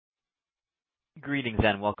Greetings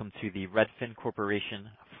and welcome to the Redfin Corporation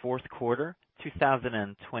fourth quarter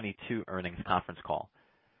 2022 earnings conference call.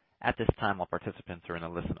 At this time, all participants are in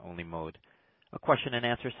a listen-only mode. A question and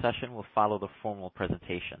answer session will follow the formal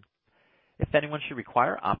presentation. If anyone should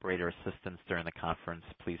require operator assistance during the conference,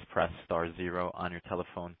 please press star zero on your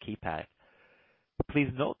telephone keypad. Please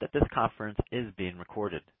note that this conference is being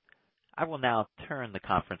recorded. I will now turn the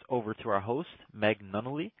conference over to our host, Meg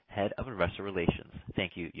Nunnally, Head of Investor Relations.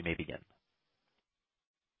 Thank you. You may begin.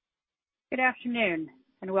 Good afternoon,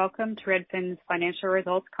 and welcome to Redfin's financial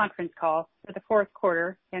results conference call for the fourth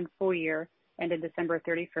quarter and full year ended December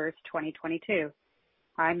 31st, 2022.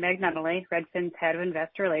 I'm Meg Nunnally, Redfin's Head of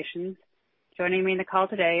Investor Relations. Joining me in the call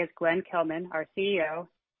today is Glenn Kelman, our CEO,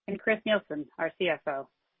 and Chris Nielsen, our CFO.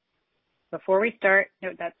 Before we start,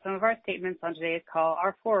 note that some of our statements on today's call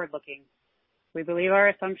are forward-looking. We believe our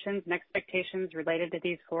assumptions and expectations related to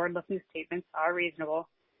these forward-looking statements are reasonable,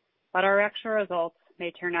 but our actual results may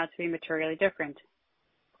turn out to be materially different.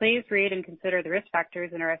 Please read and consider the risk factors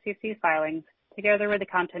in our SEC filings together with the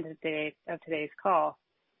content of today's call.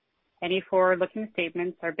 Any forward-looking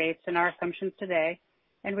statements are based on our assumptions today,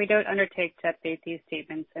 and we don't undertake to update these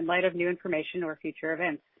statements in light of new information or future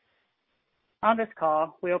events. On this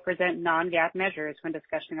call, we will present non-GAAP measures when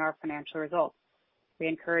discussing our financial results. We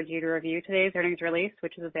encourage you to review today's earnings release,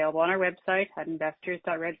 which is available on our website at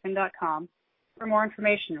investors.redfin.com for more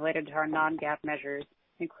information related to our non-GAAP measures,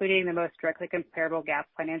 including the most directly comparable GAAP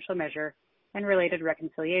financial measure and related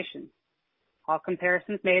reconciliation. All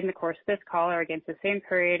comparisons made in the course of this call are against the same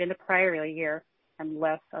period in the prior year,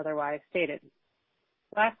 unless otherwise stated.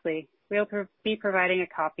 Lastly, we'll be providing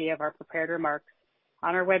a copy of our prepared remarks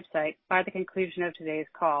on our website by the conclusion of today's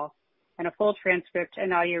call, and a full transcript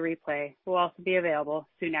and audio replay will also be available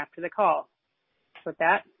soon after the call. With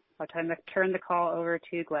that, I'll turn the call over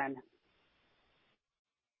to Glenn.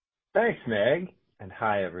 Thanks, Meg, and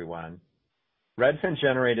hi, everyone. Redfin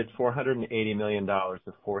generated $480 million of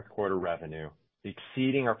fourth quarter revenue,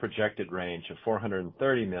 exceeding our projected range of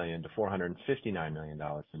 $430 million to $459 million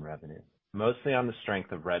in revenue, mostly on the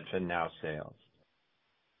strength of RedfinNow sales.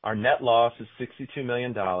 Our net loss of $62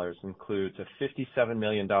 million includes a $57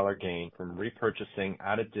 million gain from repurchasing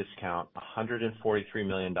at a discount $143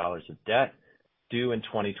 million of debt due in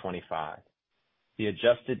 2025. The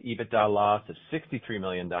adjusted EBITDA loss of $63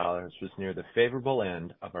 million was near the favorable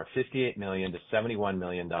end of our $58 million to $71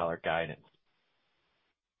 million guidance.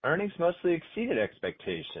 Earnings mostly exceeded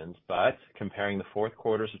expectations, but comparing the fourth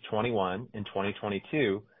quarters of 2021 and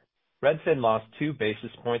 2022, Redfin lost 2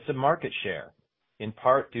 basis points of market share, in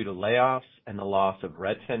part due to layoffs and the loss of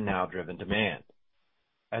RedfinNow-driven demand.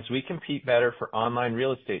 As we compete better for online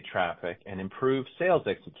real estate traffic and improve sales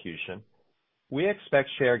execution, we expect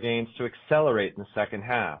share gains to accelerate in the second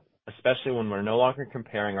half, especially when we're no longer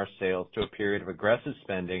comparing our sales to a period of aggressive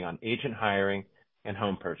spending on agent hiring and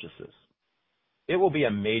home purchases. It will be a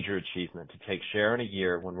major achievement to take share in a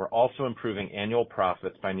year when we're also improving annual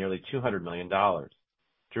profits by nearly $200 million,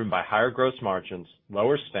 driven by higher gross margins,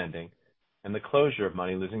 lower spending, and the closure of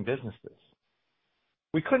money-losing businesses.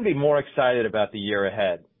 We couldn't be more excited about the year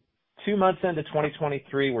ahead. 2 months into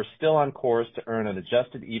 2023, we're still on course to earn an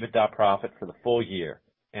adjusted EBITDA profit for the full year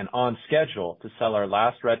and on schedule to sell our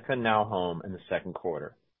last RedfinNow home in the second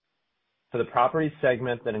quarter. For the property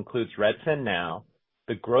segment that includes RedfinNow,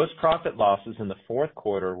 the gross profit losses in the fourth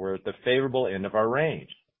quarter were at the favorable end of our range.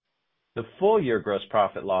 The full year gross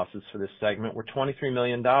profit losses for this segment were $23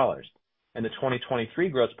 million, and the 2023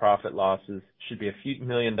 gross profit losses should be a few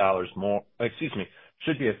million dollars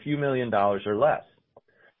or less.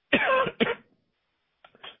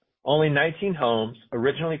 Only 19 homes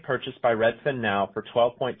originally purchased by RedfinNow for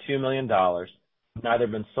 $12.2 million have neither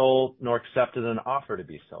been sold nor accepted an offer to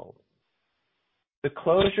be sold. The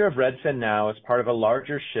closure of RedfinNow is part of a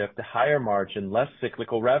larger shift to higher margin, less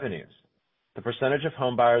cyclical revenues. The percentage of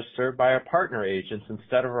home buyers served by our partner agents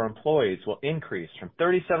instead of our employees will increase from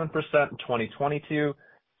 37% in 2022 to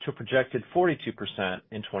a projected 42%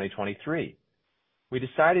 in 2023. We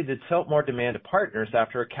decided to tilt more demand to partners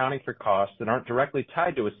after accounting for costs that aren't directly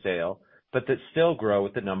tied to a sale, but that still grow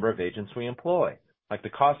with the number of agents we employ, like the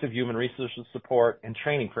cost of human resources support and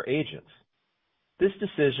training for agents. This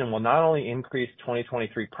decision will not only increase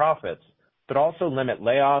 2023 profits, but also limit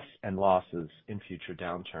layoffs and losses in future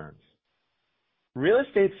downturns. Real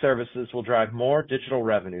estate services will drive more digital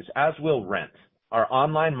revenues, as will Rent, our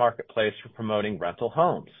online marketplace for promoting rental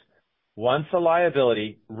homes. Once a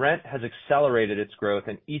liability, Rent has accelerated its growth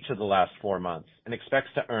in each of the last 4 months and expects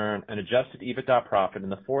to earn an adjusted EBITDA profit in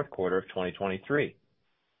the fourth quarter of 2023.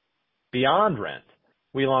 Beyond Rent,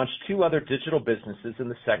 we launched 2 other digital businesses in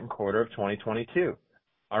the second quarter of 2022.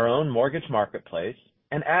 our own mortgage marketplace,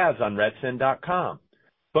 and ads on redfin.com,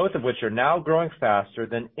 both of which are now growing faster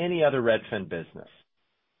than any other Redfin business.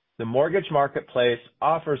 The mortgage marketplace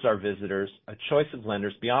offers our visitors a choice of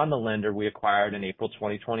lenders beyond the lender we acquired in April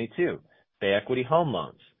 2022, Bay Equity Home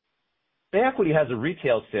Loans. Bay Equity has a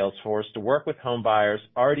retail sales force to work with home buyers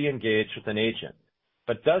already engaged with an agent,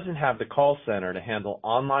 but doesn't have the call center to handle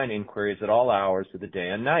online inquiries at all hours of the day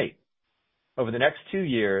and night. Over the next 2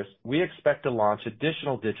 years, we expect to launch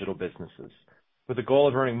additional digital businesses with the goal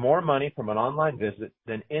of earning more money from an online visit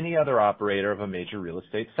than any other operator of a major real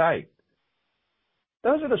estate site.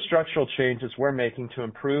 Those are the structural changes we're making to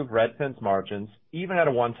improve Redfin's margins, even at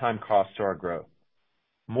a one-time cost to our growth.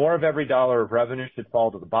 More of every dollar of revenue should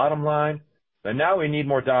fall to the bottom line, but now we need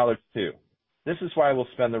more dollars too. This is why we'll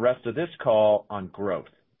spend the rest of this call on growth.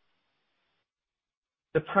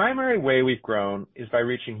 The primary way we've grown is by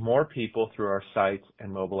reaching more people through our sites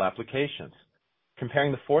and mobile applications.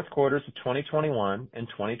 Comparing the fourth quarters of 2021 and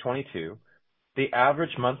 2022, the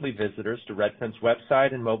average monthly visitors to Redfin's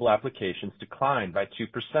website and mobile applications declined by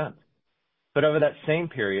 2%. But over that same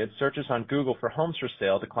period, searches on Google for homes for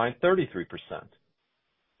sale declined 33%.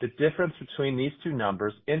 The difference between these two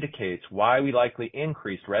numbers indicates why we likely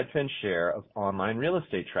increased Redfin's share of online real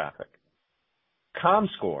estate traffic.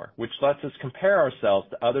 Comscore, which lets us compare ourselves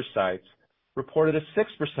to other sites, reported a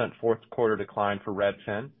 6% fourth quarter decline for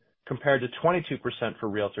Redfin compared to 22% for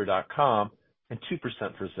Realtor.com and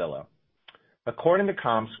 2% for Zillow. According to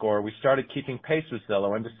Comscore, we started keeping pace with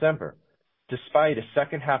Zillow in December, despite a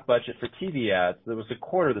second-half budget for TV ads that was a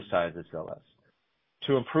quarter the size of Zillow's.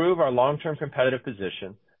 To improve our long-term competitive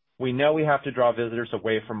position, we know we have to draw visitors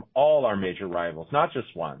away from all our major rivals, not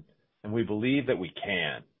just one, and we believe that we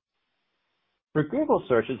can. For Google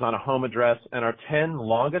searches on a home address and our 10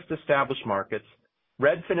 longest established markets,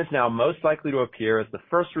 Redfin is now most likely to appear as the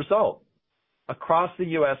first result. Across the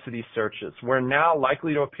U.S. for these searches, we're now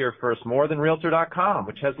likely to appear first more than Realtor.com,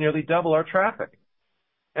 which has nearly double our traffic.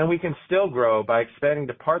 And we can still grow by expanding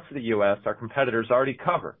to parts of the U.S. our competitors already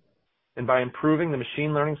cover, and by improving the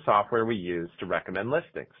machine learning software we use to recommend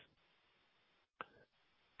listings.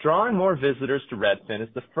 Drawing more visitors to Redfin is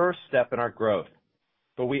the first step in our growth,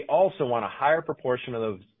 but we also want a higher proportion of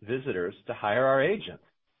those visitors to hire our agents.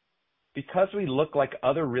 Because we look like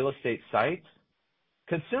other real estate sites,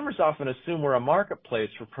 consumers often assume we're a marketplace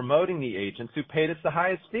for promoting the agents who paid us the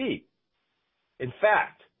highest fee. In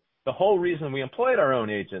fact, the whole reason we employed our own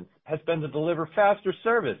agents has been to deliver faster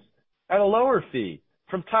service at a lower fee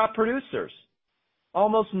from top producers.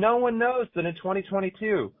 Almost no one knows that in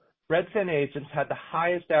 2022, Redfin agents had the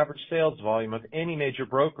highest average sales volume of any major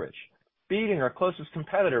brokerage, beating our closest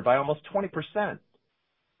competitor by almost 20%.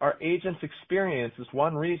 Our agents' experience is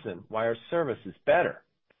one reason why our service is better.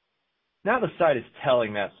 Now the site is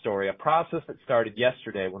telling that story, a process that started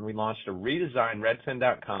yesterday when we launched a redesigned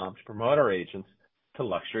Redfin.com to promote our agents to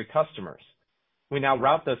luxury customers. We now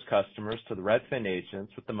route those customers to the Redfin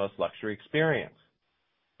agents with the most luxury experience.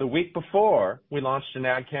 The week before, we launched an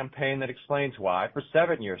ad campaign that explains why, for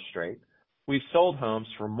 7 years straight, we've sold homes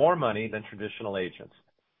for more money than traditional agents,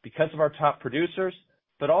 because of our top producers,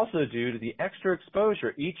 but also due to the extra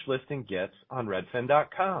exposure each listing gets on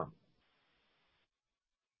Redfin.com.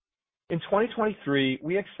 In 2023,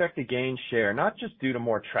 we expect to gain share not just due to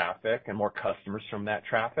more traffic and more customers from that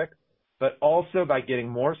traffic, but also by getting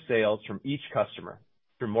more sales from each customer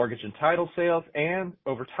through mortgage and title sales and,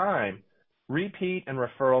 over time, repeat and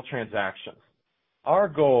referral transactions. Our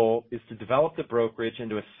goal is to develop the brokerage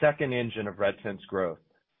into a second engine of Redfin's growth,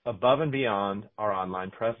 above and beyond our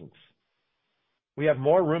online presence. We have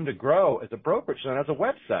more room to grow as a brokerage than as a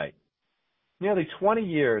website. Nearly 20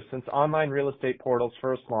 years since online real estate portals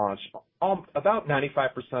first launched, about 95%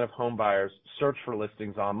 of home buyers search for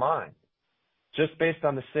listings online. Just based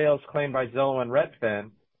on the sales claimed by Zillow and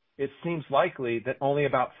Redfin, it seems likely that only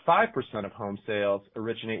about 5% of home sales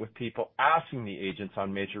originate with people asking the agents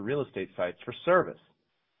on major real estate sites for service.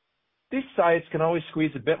 These sites can always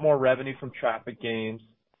squeeze a bit more revenue from traffic gains,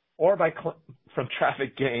 or by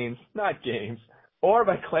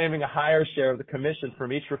claiming a higher share of the commission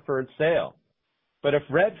from each referred sale. But if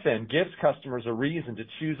Redfin gives customers a reason to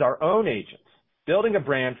choose our own agents, building a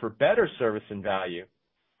brand for better service and value,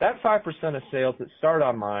 that 5% of sales that start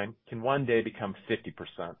online can one day become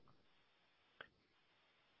 50%.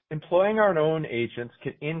 Employing our own agents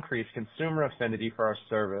can increase consumer affinity for our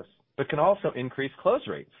service, but can also increase close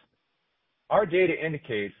rates. Our data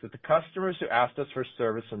indicates that the customers who asked us for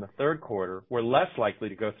service in the third quarter were less likely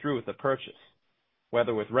to go through with the purchase,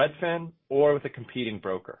 whether with Redfin or with a competing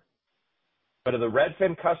broker. But of the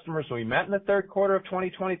Redfin customers we met in the third quarter of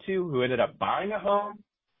 2022 who ended up buying a home,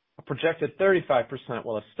 A projected 35%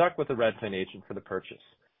 will have stuck with a Redfin agent for the purchase,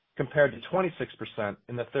 compared to 26%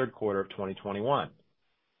 in the third quarter of 2021.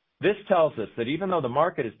 This tells us that even though the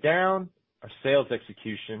market is down, our sales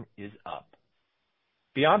execution is up.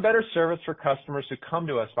 Beyond better service for customers who come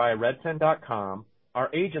to us via redfin.com,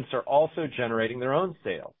 our agents are also generating their own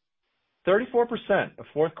sales. 34% of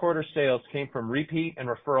fourth quarter sales came from repeat and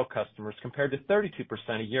referral customers compared to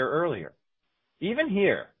 32% a year earlier. Even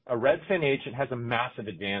here, a Redfin agent has a massive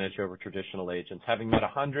advantage over traditional agents, having met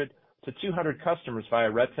 100 to 200 customers via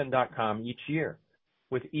redfin.com each year,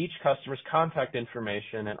 with each customer's contact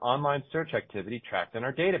information and online search activity tracked in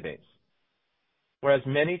our database. Whereas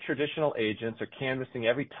many traditional agents are canvassing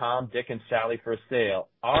every Tom, Dick, and Sally for a sale,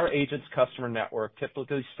 our agent's customer network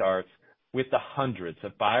typically starts with the hundreds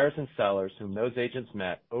of buyers and sellers whom those agents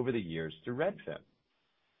met over the years through Redfin.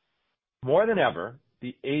 More than ever,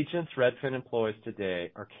 the agents Redfin employs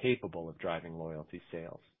today are capable of driving loyalty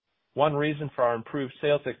sales. One reason for our improved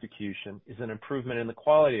sales execution is an improvement in the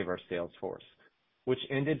quality of our sales force, which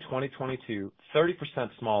ended 2022 30%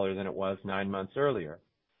 smaller than it was 9 months earlier.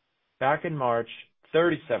 Back in March,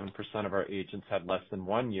 37% of our agents had less than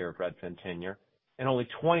 1 year of Redfin tenure, and only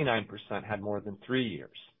 29% had more than 3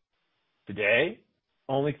 years. Today,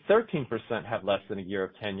 only 13% have less than a year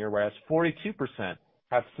of tenure, whereas 42%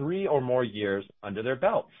 have 3 or more years under their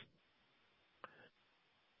belts.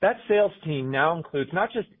 That sales team now includes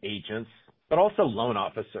not just agents, but also loan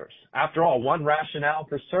officers. After all, one rationale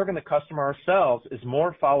for serving the customer ourselves is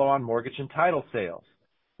more follow-on mortgage and title sales,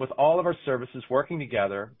 with all of our services working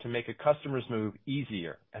together to make a customer's move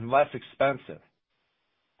easier and less expensive.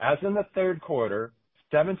 As in the third quarter,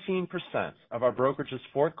 17% of our brokerage's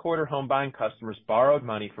fourth quarter home buying customers borrowed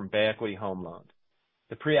money from Bay Equity Home Loans.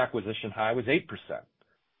 The pre-acquisition high was 8%.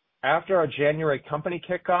 After our January company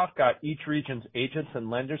kickoff got each region's agents and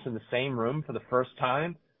lenders in the same room for the first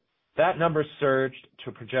time, that number surged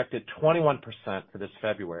to a projected 21% for this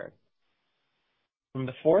February. From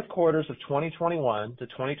the fourth quarters of 2021 to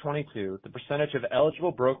 2022, the percentage of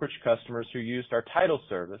eligible brokerage customers who used our title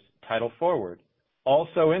service, Title Forward,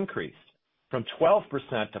 also increased from 12%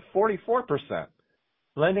 to 44%.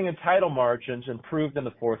 Lending and title margins improved in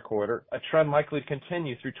the fourth quarter, a trend likely to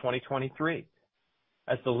continue through 2023.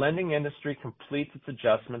 As the lending industry completes its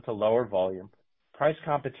adjustment to lower volume, price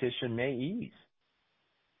competition may ease.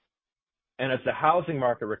 And as the housing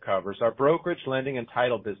market recovers, our brokerage, lending, and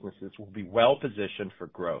title businesses will be well positioned for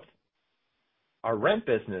growth. Our rent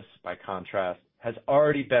business, by contrast, has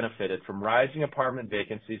already benefited from rising apartment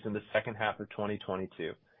vacancies in the second half of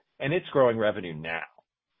 2022, and it's growing revenue now.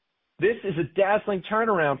 This is a dazzling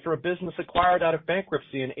turnaround for a business acquired out of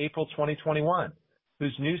bankruptcy in April 2021,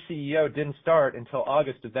 whose new CEO didn't start until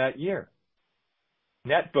August of that year.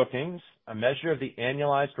 Net bookings, a measure of the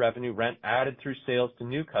annualized revenue rent added through sales to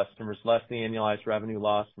new customers less the annualized revenue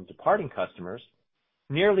lost from departing customers,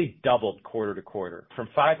 nearly doubled quarter to quarter, from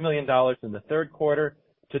 $5 million in the third quarter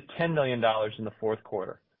to $10 million in the fourth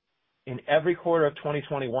quarter. In every quarter of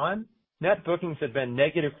 2021, net bookings had been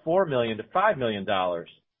negative $4 million to $5 million,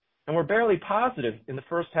 and were barely positive in the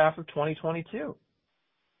first half of 2022.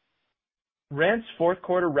 Rent's fourth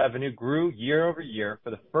quarter revenue grew year over year for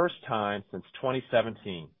the first time since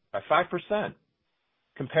 2017 by 5%.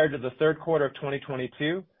 Compared to the third quarter of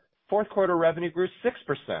 2022, fourth quarter revenue grew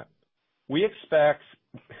 6%. We expect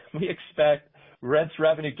Rent's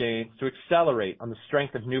revenue gains to accelerate on the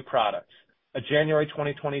strength of new products, a January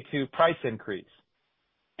 2023 price increase,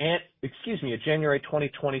 and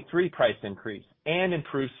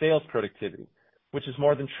improved sales productivity, which has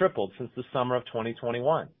more than tripled since the summer of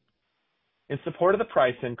 2021. In support of the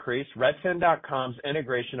price increase, Redfin.com's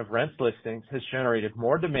integration of Rent's listings has generated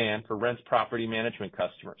more demand for Rent's property management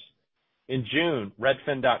customers. In June,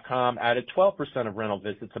 Redfin.com added 12% of rental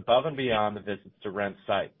visits above and beyond the visits to Rent's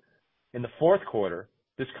site. In the fourth quarter,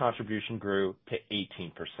 this contribution grew to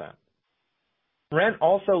 18%. Rent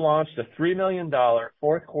also launched a $3 million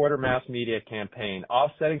fourth quarter mass media campaign,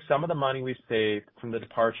 offsetting some of the money we saved from the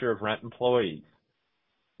departure of Rent employees.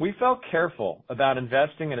 We felt careful about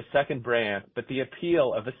investing in a second brand, but the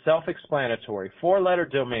appeal of a self-explanatory 4-letter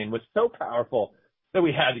domain was so powerful that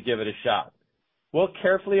we had to give it a shot. We'll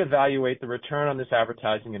carefully evaluate the return on this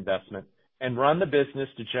advertising investment and run the business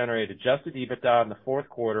to generate adjusted EBITDA in the fourth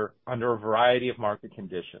quarter under a variety of market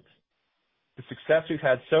conditions. The success we've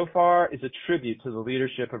had so far is a tribute to the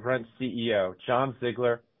leadership of Rent's CEO, John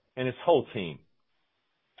Ziegler, and his whole team.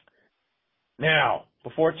 Now,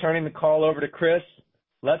 before turning the call over to Chris,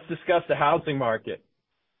 let's discuss the housing market.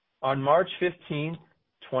 On March 15,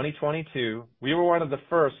 2022, we were one of the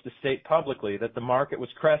first to state publicly that the market was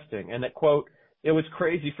cresting and that, quote, It was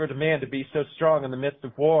crazy for demand to be so strong in the midst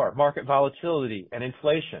of war, market volatility, and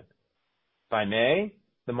inflation. By May,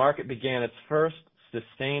 the market began its first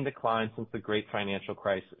sustained decline since the great financial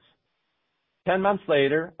crisis. 10 months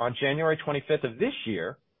later, on January 25th of this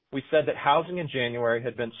year, we said that housing in January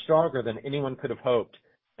had been stronger than anyone could have hoped,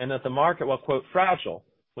 and that the market, while, quote, fragile,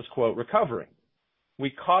 was, quote, recovering. We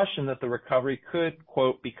cautioned that the recovery could,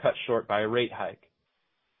 quote, be cut short by a rate hike.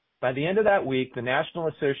 By the end of that week, the National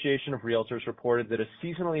Association of Realtors reported that a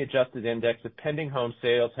seasonally adjusted index of pending home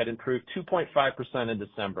sales had improved 2.5% in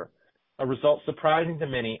December, a result surprising to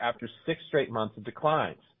many after 6 straight months of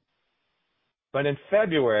declines. But in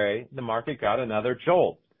February, the market got another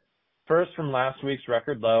jolt. First from last week's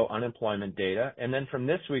record low unemployment data, and then from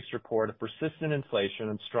this week's report of persistent inflation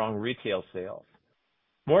and strong retail sales.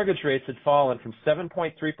 Mortgage rates had fallen from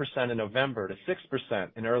 7.3% in November to 6%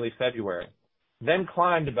 in early February, then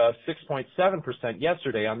climbed above 6.7%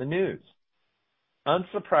 yesterday on the news.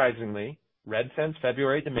 Unsurprisingly, Redfin's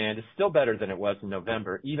February demand is still better than it was in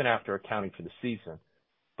November, even after accounting for the season,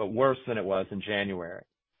 but worse than it was in January.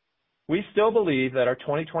 We still believe that our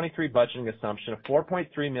 2023 budgeting assumption of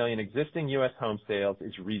 4.3 million existing U.S. home sales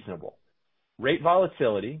is reasonable. Rate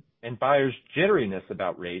volatility and buyers' jitteriness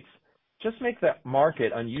about rates just make that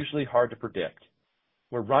market unusually hard to predict.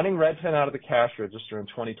 We're running Redfin out of the cash register in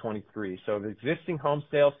 2023, so if existing home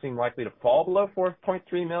sales seem likely to fall below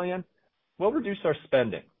 4.3 million, we'll reduce our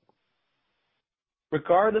spending.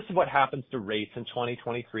 Regardless of what happens to rates in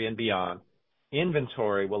 2023 and beyond,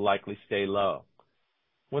 inventory will likely stay low.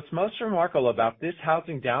 What's most remarkable about this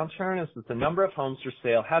housing downturn is that the number of homes for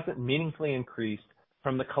sale hasn't meaningfully increased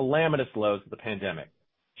from the calamitous lows of the pandemic.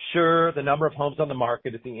 Sure, the number of homes on the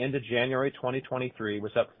market at the end of January 2023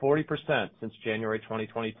 was up 40% since January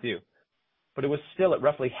 2022, but it was still at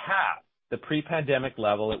roughly half the pre-pandemic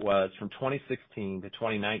level it was from 2016 to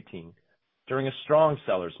 2019 during a strong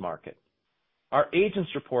seller's market. Our agents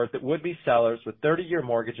report that would-be sellers with 30-year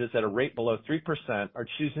mortgages at a rate below 3% are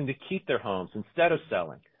choosing to keep their homes instead of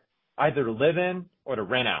selling, either to live in or to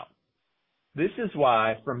rent out. This is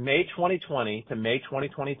why from May 2020 to May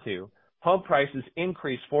 2022, home prices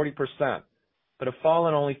increased 40%, but have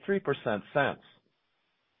fallen only 3% since.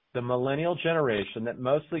 The millennial generation that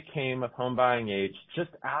mostly came of home buying age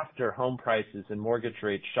just after home prices and mortgage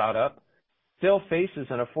rates shot up still faces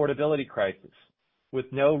an affordability crisis with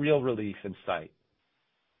no real relief in sight.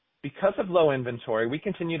 Because of low inventory, we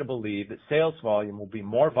continue to believe that sales volume will be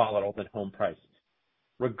more volatile than home prices.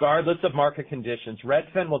 Regardless of market conditions,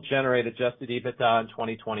 Redfin will generate adjusted EBITDA in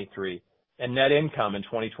 2023 and net income in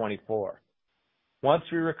 2024. Once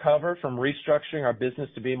we recover from restructuring our business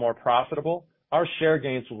to be more profitable, our share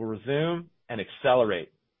gains will resume and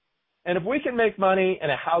accelerate. And if we can make money in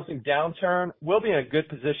a housing downturn, we'll be in a good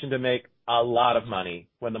position to make a lot of money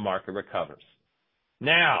when the market recovers.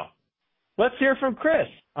 Now, let's hear from Chris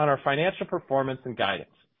on our financial performance and guidance.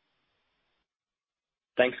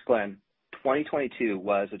 Thanks, Glenn. 2022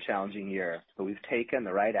 was a challenging year, but we've taken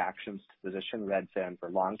the right actions to position Redfin for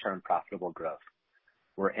long-term profitable growth.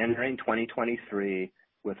 We're entering 2023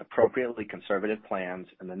 with appropriately conservative plans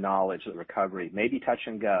and the knowledge that recovery may be touch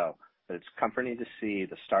and go, but it's comforting to see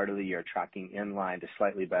the start of the year tracking in line to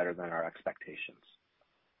slightly better than our expectations.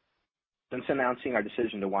 Since announcing our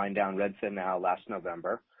decision to wind down Redfin Now last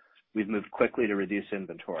November, we've moved quickly to reduce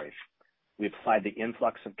inventory. We applied the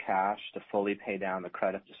influx of cash to fully pay down the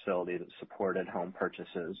credit facility that supported home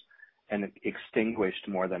purchases and extinguished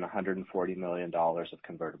more than $140 million of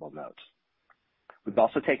convertible notes. We've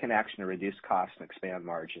also taken action to reduce costs and expand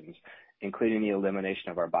margins, including the elimination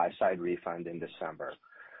of our buy-side refund in December,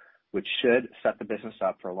 which should set the business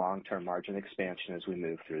up for long-term margin expansion as we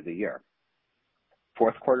move through the year.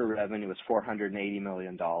 Fourth quarter revenue was $480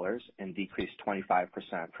 million and decreased 25%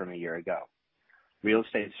 from a year ago. Real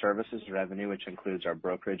estate services revenue, which includes our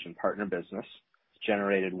brokerage and partner business,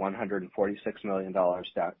 generated $146 million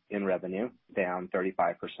in revenue, down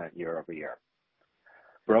 35% year over year.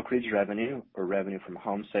 Brokerage revenue, or revenue from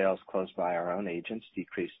home sales closed by our own agents,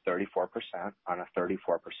 decreased 34% on a 34%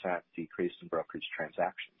 decrease in brokerage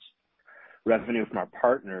transactions. Revenue from our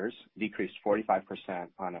partners decreased 45%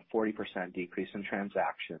 on a 40% decrease in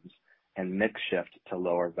transactions and mix shift to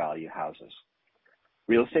lower value houses.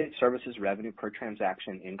 Real estate services revenue per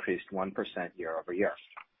transaction increased 1% year over year.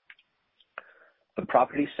 The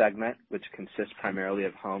property segment, which consists primarily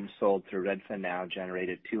of homes sold through Redfin Now,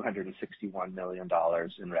 generated $261 million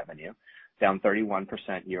in revenue, down 31%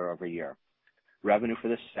 year over year. Revenue for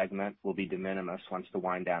this segment will be de minimis once the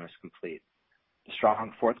wind down is complete. The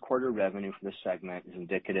strong fourth quarter revenue for this segment is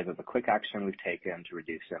indicative of the quick action we've taken to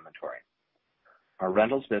reduce inventory. Our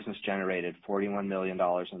rentals business generated $41 million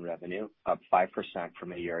in revenue, up 5%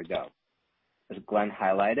 from a year ago. As Glenn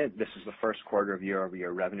highlighted, this is the first quarter of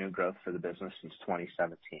year-over-year revenue growth for the business since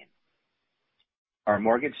 2017. Our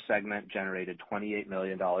mortgage segment generated $28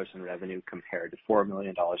 million in revenue compared to $4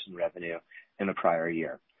 million in revenue in the prior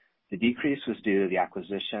year. This increase was due to the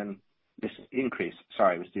acquisition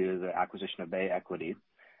of Bay Equity,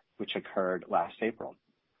 which occurred last April.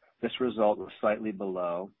 This result was slightly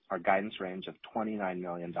below our guidance range of $29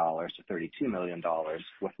 million to $32 million,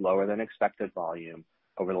 with lower than expected volume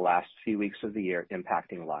over the last few weeks of the year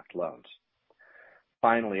impacting locked loans.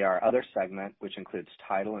 Finally, our other segment, which includes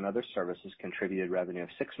title and other services, contributed revenue of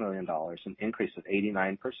 $6 million, an increase of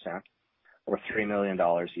 89%, or $3 million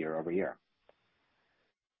year over year.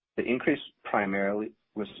 The increase primarily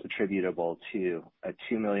was attributable to a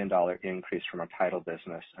 $2 million increase from our title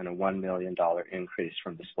business and a $1 million increase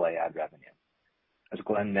from display ad revenue. As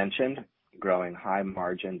Glenn mentioned, growing high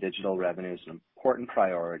margin digital revenue is an important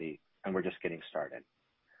priority, and we're just getting started.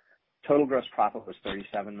 Total gross profit was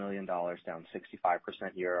 $37 million, down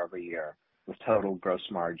 65% year over year, with total gross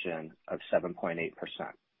margin of 7.8%.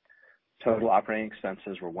 Total operating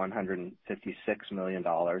expenses were $156 million,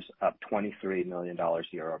 up $23 million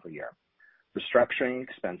year over year. Restructuring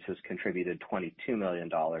expenses contributed $22 million,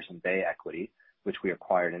 and Bay Equity, which we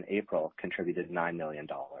acquired in April, contributed $9 million.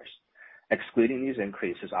 Excluding these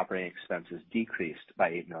increases, operating expenses decreased by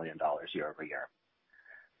 $8 million year over year.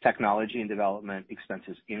 Technology and development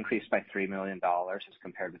expenses increased by $3 million as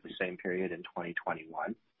compared with the same period in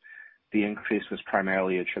 2021. The increase was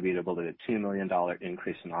primarily attributable to the $2 million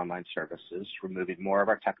increase in online services, removing more of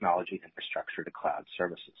our technology infrastructure to cloud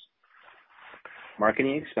services.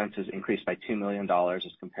 Marketing expenses increased by $2 million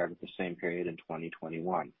as compared with the same period in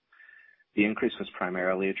 2021. The increase was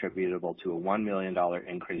primarily attributable to a $1 million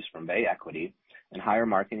increase from Bay Equity and higher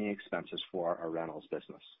marketing expenses for our rentals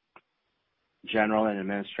business. General and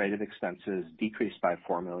administrative expenses decreased by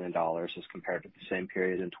 $4 million as compared to the same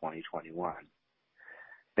period in 2021.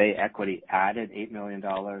 Bay Equity added $8 million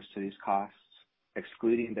to these costs.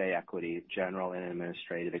 Excluding Bay Equity, general and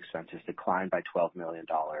administrative expenses declined by $12 million,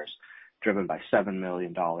 driven by $7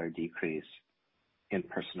 million decrease in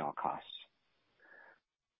personnel costs.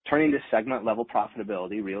 Turning to segment level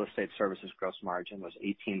profitability, real estate services gross margin was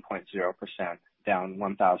 18.0%, down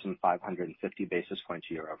 1,550 basis points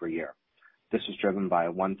year over year. This was driven by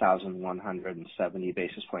a 1,170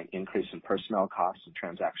 basis point increase in personnel costs and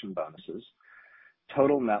transaction bonuses.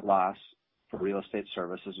 Total net loss for real estate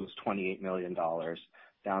services was $28 million,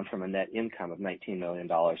 down from a net income of $19 million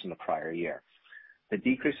in the prior year. The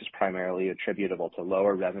decrease is primarily attributable to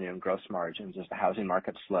lower revenue and gross margins as the housing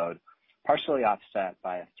market slowed, partially offset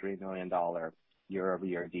by a $3 million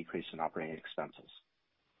year-over-year decrease in operating expenses.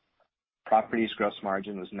 Properties gross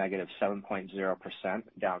margin was negative 7.0%,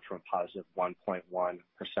 down from a positive 1.1%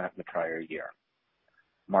 in the prior year.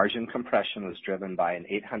 Margin compression was driven by an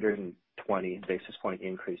 820 basis point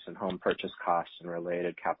increase in home purchase costs and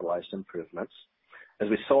related capitalized improvements as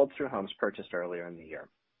we sold through homes purchased earlier in the year.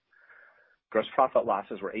 Gross profit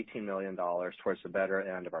losses were $18 million towards the better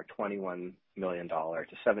end of our $21 million to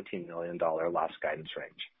 $17 million loss guidance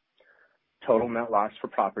range. Total net loss for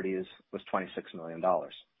properties was $26 million.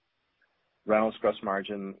 Rentals gross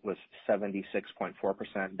margin was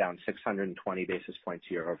 76.4%, down 620 basis points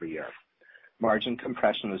year over year. Margin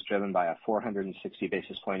compression was driven by a 460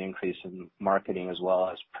 basis point increase in marketing as well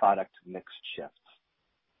as product mix shifts.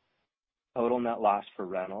 Total net loss for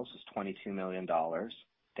rentals was $22 million,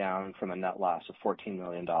 down from a net loss of $14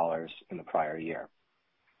 million in the prior year.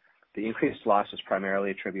 The increased loss was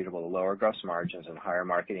primarily attributable to lower gross margins and higher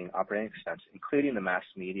marketing operating expense, including the mass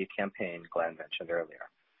media campaign Glenn mentioned earlier.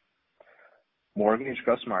 Mortgage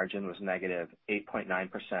gross margin was negative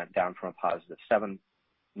 8.9%, down from a positive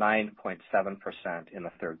 9.7% in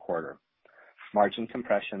the third quarter. Margin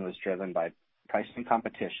compression was driven by pricing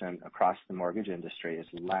competition across the mortgage industry as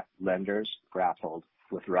lenders grappled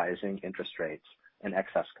with rising interest rates and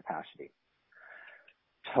excess capacity.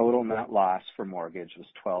 Total net loss for mortgage was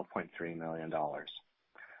 $12.3 million.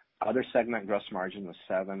 Other segment gross margin was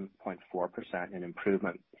 7.4%, an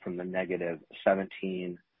improvement from the negative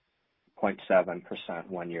 17.7%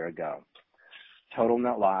 1 year ago. Total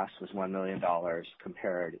net loss was $1 million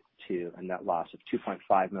compared to a net loss of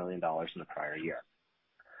 $2.5 million in the prior year.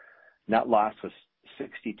 Net loss was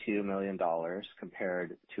 $62 million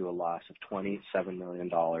compared to a loss of $27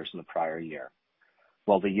 million in the prior year.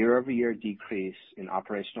 While the year-over-year decrease in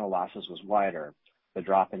operational losses was wider, the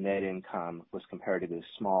drop in net income was comparatively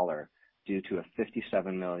smaller due to a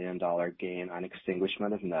 $57 million gain on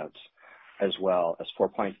extinguishment of notes, as well as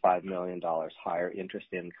 $4.5 million higher interest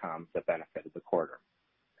income that benefited the quarter.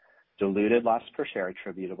 Diluted loss per share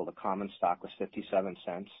attributable to common stock was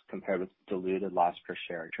 $0.57 compared with diluted loss per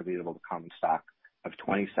share attributable to common stock of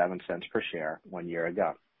 $0.27 per share 1 year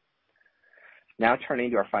ago. Now turning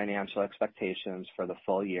to our financial expectations for the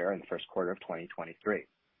full year and the first quarter of 2023.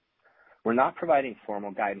 We're not providing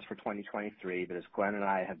formal guidance for 2023, but as Glenn and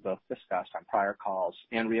I have both discussed on prior calls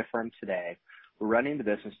and reaffirmed today, we're running the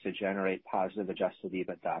business to generate positive adjusted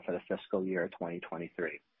EBITDA for the fiscal year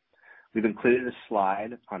 2023. We've included a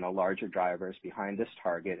slide on the larger drivers behind this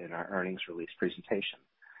target in our earnings release presentation.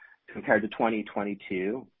 Compared to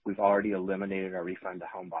 2022, we've already eliminated our refund to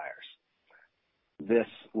home buyers. This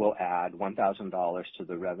will add $1,000 to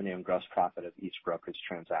the revenue and gross profit of each brokerage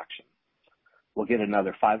transaction. We'll get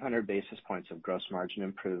another 500 basis points of gross margin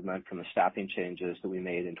improvement from the staffing changes that we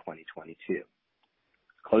made in 2022.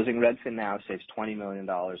 Closing RedfinNow saves $20 million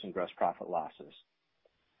in gross profit losses.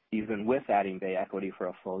 Even with adding Bay Equity for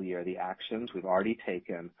a full year, the actions we've already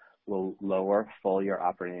taken will lower full year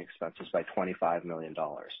operating expenses by $25 million.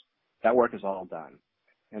 That work is all done,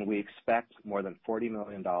 and we expect more than $40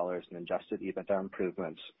 million in adjusted EBITDA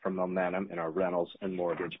improvements from momentum in our rentals and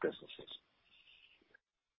mortgage businesses.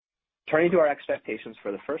 Turning to our expectations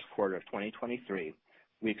for the first quarter of 2023,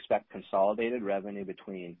 we expect consolidated revenue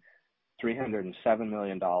between $307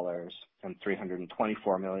 million and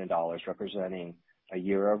 $324 million, representing a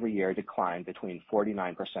year-over-year decline between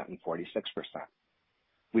 49% and 46%.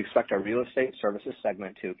 We expect our real estate services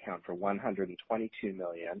segment to account for $122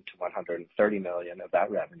 million to $130 million of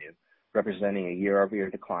that revenue, representing a year-over-year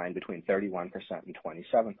decline between 31% and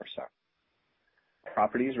 27%.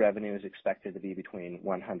 Properties revenue is expected to be between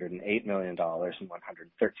 $108 million and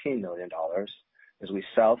 $113 million as we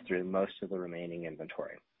sell through most of the remaining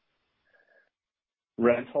inventory.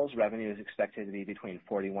 Rentals revenue is expected to be between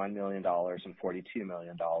 $41 million and $42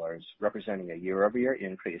 million, representing a year-over-year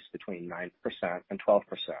increase between 9% and 12%.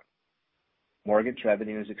 Mortgage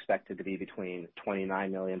revenue is expected to be between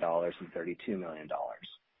 $29 million and $32 million.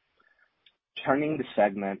 Turning to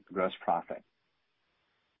segment gross profit.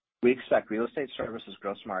 We expect real estate services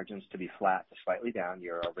gross margins to be flat to slightly down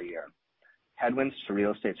year-over-year. Headwinds to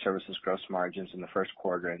real estate services gross margins in the first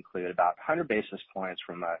quarter include about 100 basis points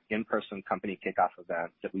from an in-person company kickoff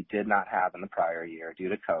event that we did not have in the prior year due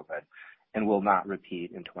to COVID and will not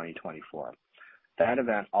repeat in 2024. That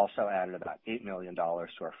event also added about $8 million to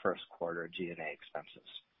our first quarter G&A expenses.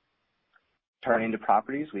 Turning to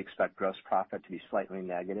properties, we expect gross profit to be slightly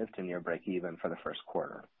negative to near break even for the first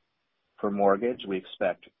quarter. For mortgage, we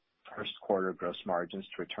expect first quarter gross margins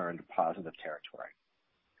to return to positive territory.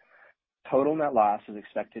 Total net loss is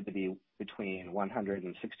expected to be between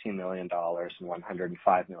 $116 million and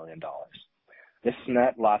 $105 million. This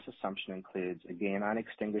net loss assumption includes a gain on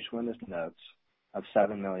extinguishment of notes of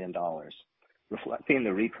 $7 million, reflecting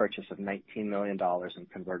the repurchase of $19 million in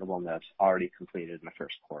convertible notes already completed in the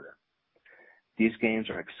first quarter. These gains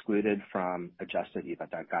are excluded from adjusted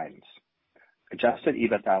EBITDA guidance. Adjusted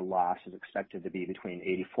EBITDA loss is expected to be between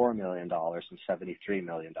 $84 million and $73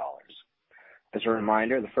 million. As a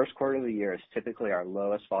reminder, the first quarter of the year is typically our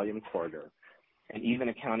lowest volume quarter, and even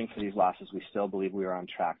accounting for these losses, we still believe we are on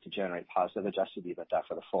track to generate positive adjusted EBITDA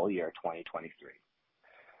for the full year 2023.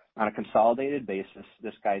 On a consolidated basis,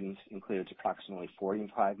 this guidance includes approximately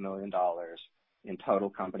 $45 million in total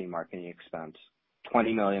company marketing expense,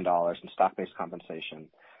 $20 million in stock-based compensation,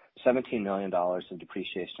 $17 million in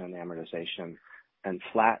depreciation and amortization, and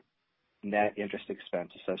flat net interest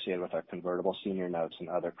expense associated with our convertible senior notes and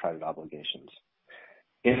other credit obligations.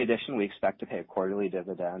 In addition, we expect to pay a quarterly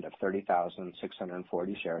dividend of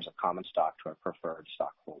 30,640 shares of common stock to our preferred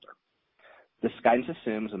stockholder. This guidance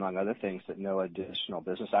assumes, among other things, that no additional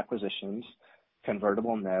business acquisitions,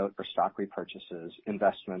 convertible note or stock repurchases,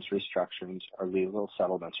 investments, restructurings, or legal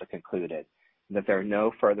settlements are concluded, and that there are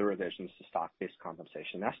no further revisions to stock-based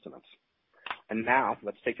compensation estimates. And now,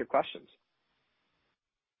 let's take your questions.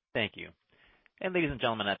 Thank you. And ladies and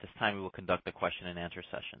gentlemen, at this time, we will conduct a question and answer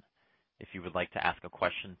session. If you would like to ask a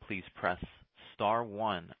question, please press star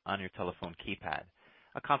one on your telephone keypad.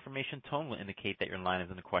 A confirmation tone will indicate that your line is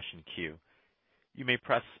in the question queue. You may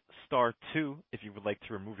press star two if you would like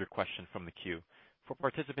to remove your question from the queue. For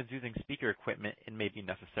participants using speaker equipment, it may be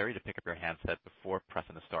necessary to pick up your handset before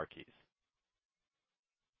pressing the star keys.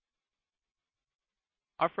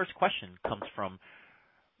 Our first question comes from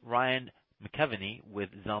Ryan McKeveny with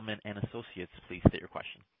Zelman & Associates. Please state your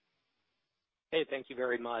question. Hey, thank you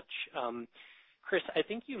very much. Chris, I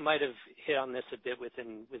think you might have hit on this a bit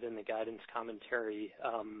within the guidance commentary,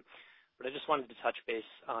 but I just wanted to touch base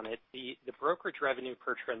on it. The brokerage revenue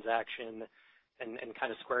per transaction and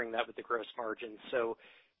kind of squaring that with the gross margin. So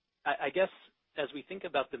I guess as we think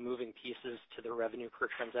about the moving pieces to the revenue per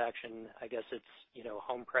transaction, I guess it's,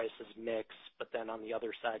 home prices mix, but then on the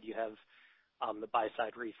other side you have the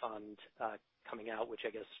buy-side refund coming out, which I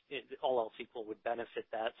guess all else equal would benefit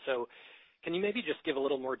that. So can you maybe just give a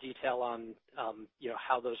little more detail on,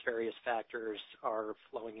 how those various factors are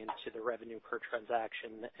flowing into the revenue per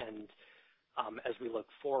transaction, and as we look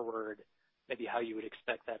forward, maybe how you would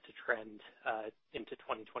expect that to trend into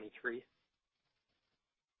 2023?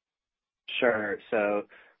 Sure. So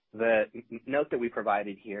the note that we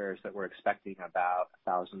provided here is that we're expecting about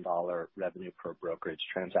 $1,000 revenue per brokerage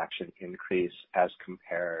transaction increase as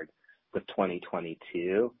compared with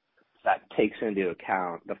 2022. That takes into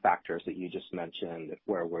account the factors that you just mentioned,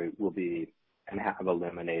 where we will be and have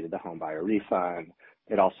eliminated the home buyer refund.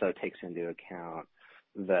 It also takes into account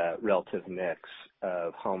the relative mix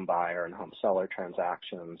of home buyer and home seller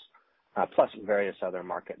transactions, plus various other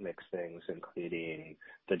market mix things, including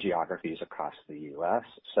the geographies across the U.S.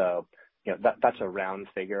 So, that's a round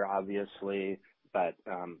figure, obviously, but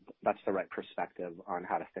that's the right perspective on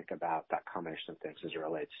how to think about that combination of things as it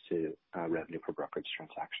relates to revenue per brokerage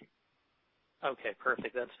transaction. Okay,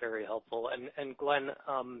 perfect. That's very helpful. And Glenn,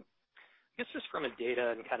 I guess just from a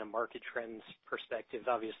data and kind of market trends perspective,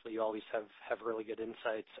 obviously you always have really good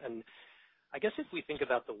insights. And I guess if we think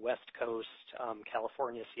about the West Coast,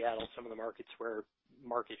 California, Seattle, some of the markets where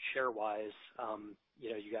market share-wise,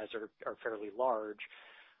 you guys are fairly large.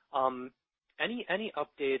 Any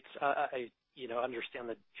updates? I understand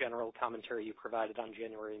the general commentary you provided on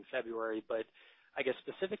January and February, but I guess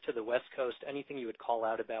specific to the West Coast, anything you would call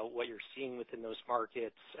out about what you're seeing within those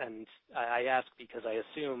markets? And I ask because I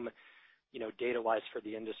assume, data-wise for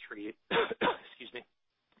the industry, excuse me,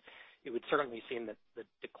 it would certainly seem that the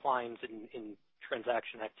declines in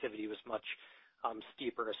transaction activity was much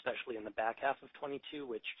steeper, especially in the back half of 22,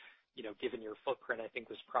 which, given your footprint, I think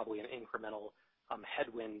was probably an incremental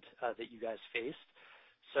headwind that you guys faced.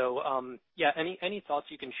 So, any thoughts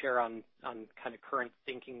you can share on kind of current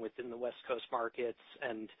thinking within the West Coast markets,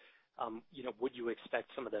 and would you expect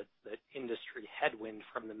some of the industry headwind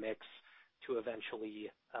from the mix to eventually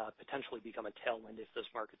potentially become a tailwind if those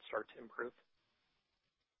markets start to improve?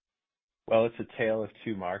 Well, it's a tale of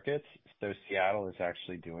two markets. So Seattle is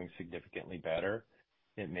actually doing significantly better.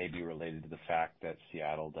 It may be related to the fact that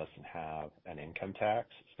Seattle doesn't have an income tax,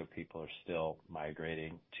 so people are still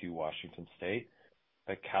migrating to Washington State.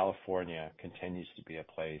 But California continues to be a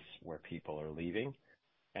place where people are leaving,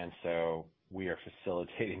 and so we are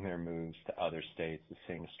facilitating their moves to other states. The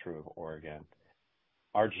same is true of Oregon.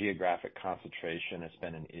 Our geographic concentration has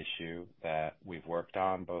been an issue that we've worked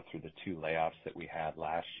on both through the two layoffs that we had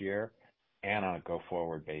last year and on a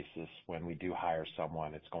go-forward basis. When we do hire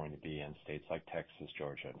someone, it's going to be in states like Texas,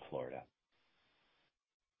 Georgia, and Florida.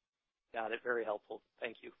 Got it. Very helpful.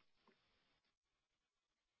 Thank you.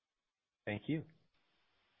 Thank you.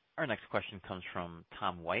 Our next question comes from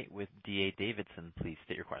Tom White with D.A. Davidson. Please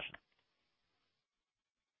state your question.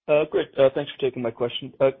 Great. Thanks for taking my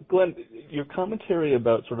question. Glenn, your commentary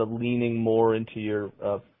about sort of leaning more into your,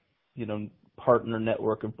 partner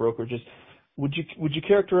network of brokerages, would you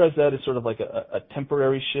characterize that as sort of like a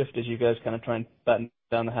temporary shift as you guys kind of try and batten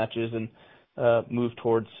down the hatches and move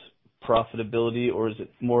towards profitability, or is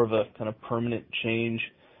it more of a kind of permanent change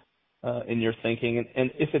in your thinking?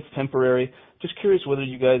 And if it's temporary, just curious whether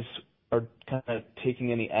you guys are kind of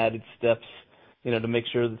taking any added steps, to make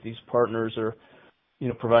sure that these partners are,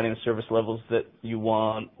 providing the service levels that you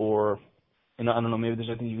want, or, I don't know, maybe there's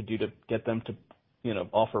anything you could do to get them to,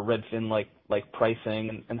 offer Redfin like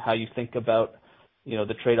pricing, and how you think about,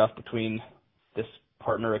 the trade-off between this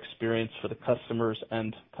partner experience for the customers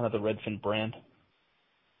and kind of the Redfin brand.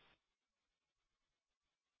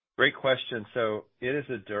 Great question. So it is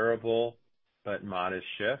a durable but modest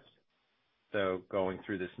shift. So going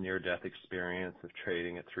through this near-death experience of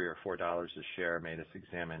trading at $3 or $4 a share made us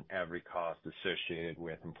examine every cost associated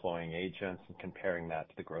with employing agents and comparing that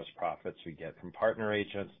to the gross profits we get from partner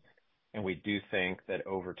agents. And we do think that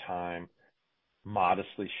over time,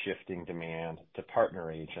 modestly shifting demand to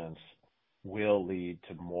partner agents will lead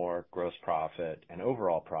to more gross profit and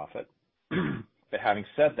overall profit. But having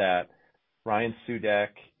said that, Ryan Sudeck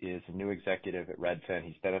is a new executive at Redfin.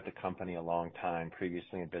 He's been at the company a long time,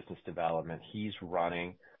 previously in business development. He's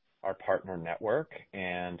running our partner network,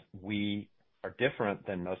 and we are different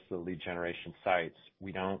than most of the lead generation sites.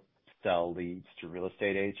 We don't sell leads to real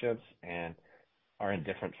estate agents and are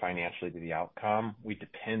indifferent financially to the outcome. We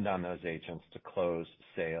depend on those agents to close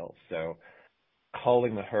sales. So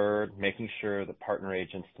culling the herd, making sure that partner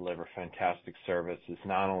agents deliver fantastic service is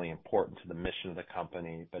not only important to the mission of the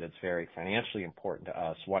company, but it's very financially important to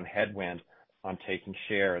us. One headwind on taking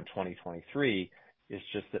share in 2023 is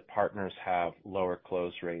just that partners have lower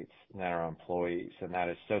close rates than our employees, and that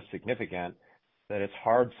is so significant that it's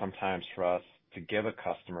hard sometimes for us to give a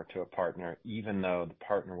customer to a partner, even though the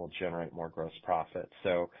partner will generate more gross profit.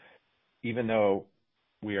 So even though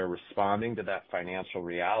we are responding to that financial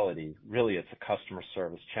reality, really it's a customer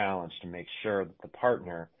service challenge to make sure that the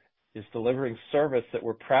partner is delivering service that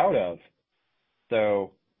we're proud of.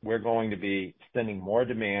 So we're going to be sending more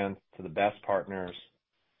demand to the best partners,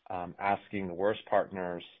 asking the worst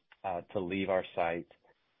partners to leave our site,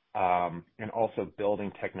 and also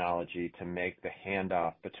building technology to make the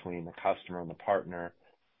handoff between the customer and the partner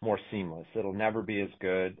more seamless. It'll never be as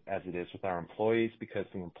good as it is with our employees because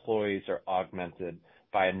the employees are augmented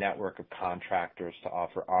by a network of contractors to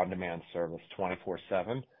offer on-demand service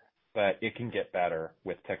 24/7, but it can get better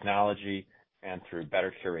with technology and through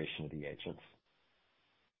better curation of the agents.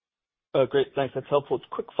 Great, thanks. That's helpful. It's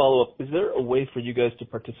a quick follow-up. Is there a way for you guys to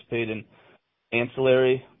participate in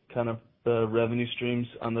ancillary kind of revenue streams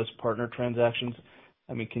on those partner transactions?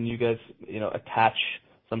 I mean, can you guys, attach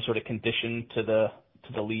some sort of condition to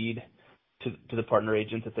the lead to the partner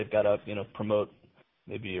agent that they've got to, promote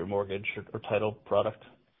maybe your mortgage or title product?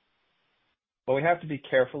 Well, we have to be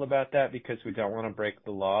careful about that because we don't want to break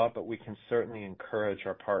the law, but we can certainly encourage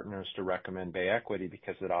our partners to recommend Bay Equity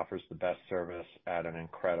because it offers the best service at an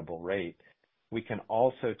incredible rate. We can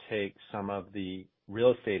also take some of the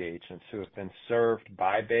real estate agents who have been served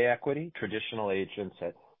by Bay Equity, traditional agents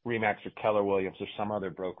at RE/MAX or Keller Williams or some other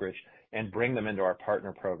brokerage, and bring them into our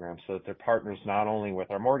partner program so that they're partners not only with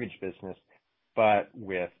our mortgage business, but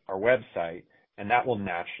with our website, and that will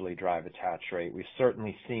naturally drive attach rate. We've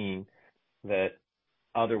certainly seen that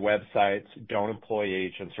other websites don't employ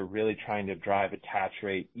agents or really trying to drive attach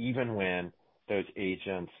rate even when those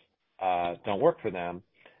agents don't work for them.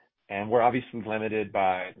 And we're obviously limited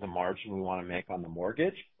by the margin we want to make on the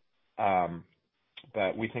mortgage,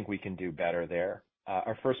 but we think we can do better there.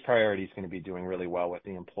 Our first priority is going to be doing really well with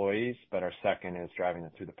the employees, but our second is driving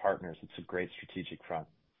it through the partners. It's a great strategic front.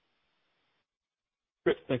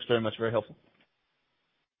 Great. Thanks very much. Very helpful.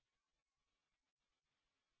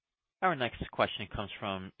 Our next question comes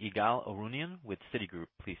from Ygal Arounian with Citigroup.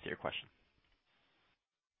 Please state your question.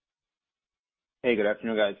 Hey, good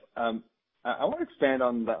afternoon, guys. I want to expand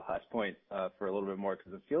on that last point for a little bit more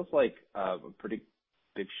because it feels like a pretty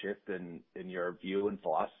big shift in your view and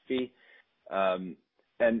philosophy. And,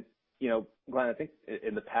 Glenn, I think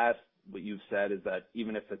in the past what you've said is that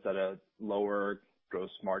even if it's at a lower gross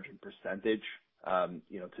margin percentage,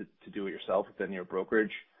 to do it yourself within your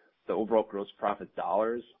brokerage, the overall gross profit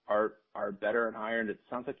dollars are better and higher. And it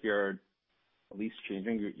sounds like you're at least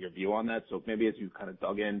changing your view on that. So maybe as you kind of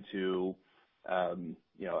dug into,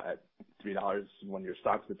 at $3 when your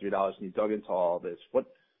stock's at $3 and you dug into all this, what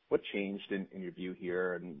changed in your view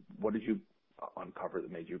here, and what did you uncover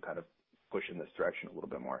that made you kind of push in this direction a little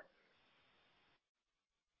bit more?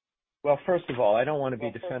 Well, first of all, I don't want to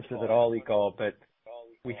be defensive at all, Ygal, but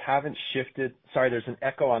we haven't shifted. Sorry, there's an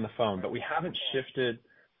echo on the phone, but we haven't shifted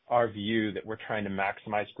our view that we're trying to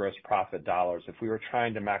maximize gross profit dollars. If we were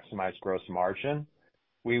trying to maximize gross margin,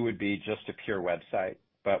 we would be just a pure website.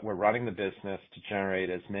 But we're running the business to generate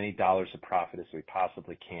as many dollars of profit as we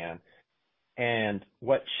possibly can. And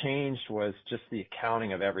what changed was just the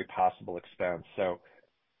accounting of every possible expense. So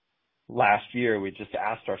last year, we just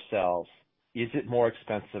asked ourselves, is it more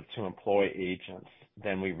expensive to employ agents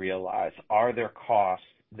than we realize? Are there costs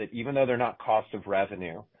that, even though they're not cost of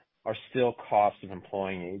revenue, are still costs of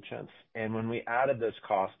employing agents? And when we added those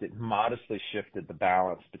costs, it modestly shifted the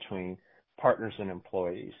balance between partners and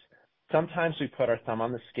employees. Sometimes we put our thumb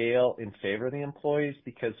on the scale in favor of the employees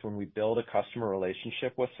because when we build a customer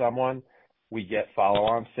relationship with someone, we get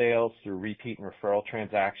follow-on sales through repeat and referral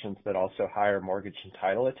transactions, but also higher mortgage and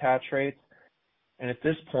title attach rates. And at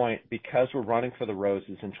this point, because we're running for the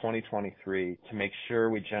roses in 2023 to make sure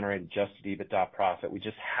we generate adjusted EBITDA profit, we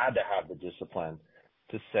just had to have the discipline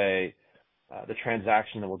to say the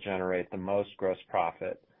transaction that will generate the most gross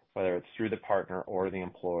profit, whether it's through the partner or the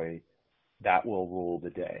employee, that will rule the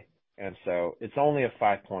day. And so it's only a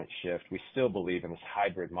 5-point shift. We still believe in this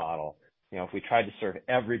hybrid model. If we tried to serve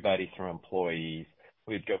everybody through employees,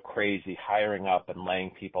 we'd go crazy hiring up and laying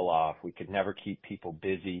people off. We could never keep people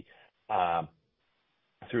busy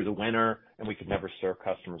through the winter, and we could never serve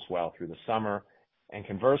customers well through the summer. And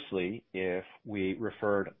conversely, if we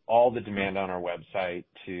referred all the demand on our website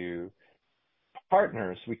to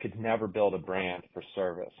partners, we could never build a brand for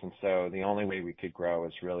service. And so the only way we could grow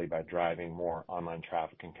is really by driving more online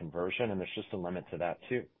traffic and conversion. And there's just a limit to that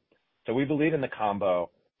too. So we believe in the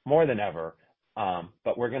combo more than ever.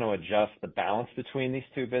 But we're going to adjust the balance between these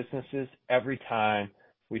two businesses every time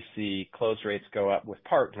we see close rates go up with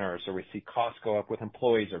partners or we see costs go up with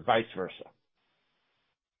employees or vice versa.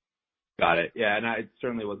 Got it. Yeah, and I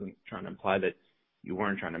certainly wasn't trying to imply that you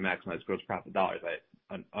weren't trying to maximize gross profit dollars.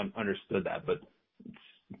 I understood that, but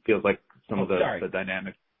it feels like some of the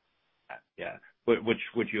dynamics, yeah,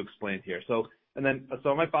 which you explained here. So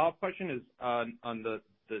my follow-up question is on the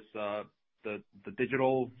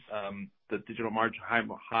digital margin,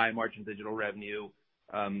 high margin digital revenue.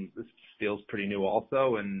 This feels pretty new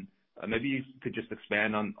also, and maybe you could just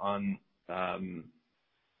expand on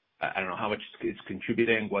I don't know how much it's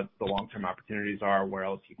contributing, what the long-term opportunities are, where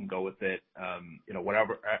else you can go with it,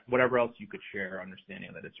 whatever else you could share,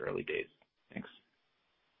 understanding that it's early days. Thanks.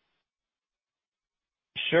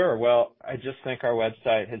 Sure. Well, I just think our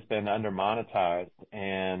website has been under-monetized,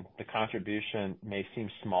 and the contribution may seem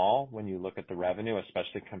small when you look at the revenue,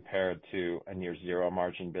 especially compared to a near zero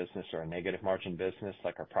margin business or a negative margin business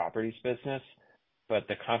like our properties business. But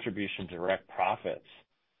the contribution to direct profits,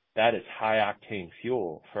 that is high octane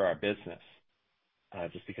fuel for our business,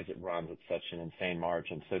 just because it runs at such an insane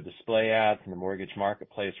margin. So display ads in the mortgage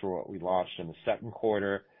marketplace were what we launched in the second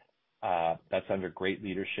quarter. That's under great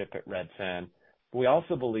leadership at Redfin. We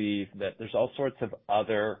also believe that there's all sorts of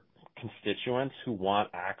other constituents who want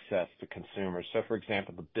access to consumers. So, for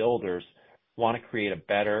example, the builders want to create a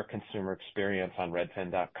better consumer experience on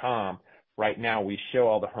Redfin.com. Right now, we show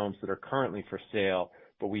all the homes that are currently for sale,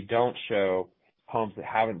 but we don't show homes that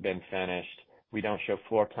haven't been finished. We don't show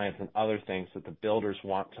floor plans and other things that the builders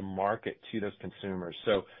want to market to those consumers.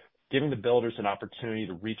 So giving the builders an opportunity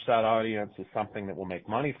to reach that audience is something that will make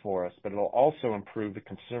money for us, but it'll also improve the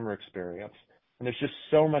consumer experience. And there's just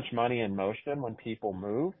so much money in motion when people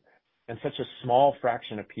move, and such a small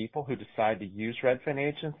fraction of people who decide to use Redfin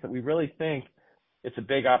agents that we really think it's a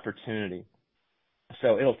big opportunity.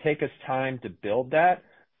 So it'll take us time to build that,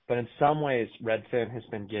 but in some ways Redfin has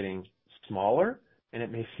been getting smaller, and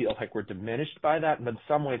it may feel like we're diminished by that, but in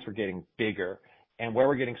some ways we're getting bigger. And where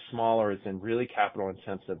we're getting smaller is in really capital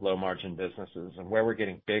intensive, low margin businesses, and where we're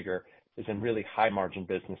getting bigger is in really high margin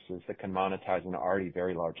businesses that can monetize an already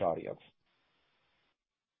very large audience.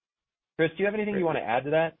 Chris, do you have anything you want to add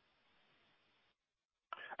to that?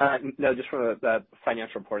 No, just from a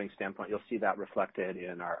financial reporting standpoint, you'll see that reflected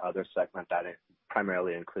in our other segment that it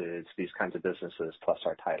primarily includes these kinds of businesses plus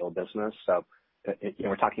our title business. So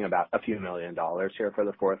we're talking about a few $1 million here for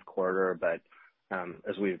the fourth quarter, but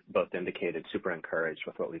as we've both indicated, super encouraged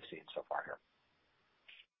with what we've seen so far here.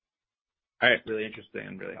 All right, really interesting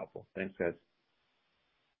and really helpful. Thanks, guys.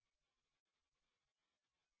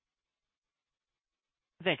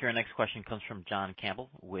 Thank you. Our next question comes from John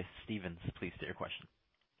Campbell with Stephens. Please state your question.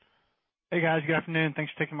 Hey guys, good afternoon.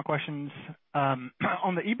 Thanks for taking my questions. On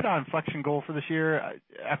the EBITDA inflection goal for this year,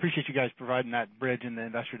 I appreciate you guys providing that bridge in the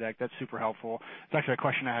investor deck. That's super helpful. It's actually a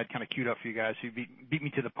question I had kind of queued up for you guys. You beat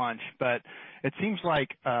me to the punch, but it seems like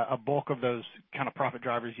a bulk of those kind of profit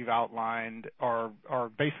drivers you've outlined are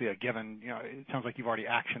basically a given. You know, it sounds like you've already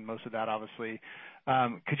actioned most of that, obviously.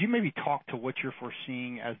 Could you maybe talk to what you're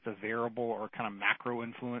foreseeing as the variable or kind of macro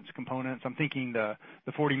influence components? I'm thinking the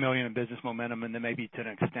 40 million in business momentum, and then maybe to an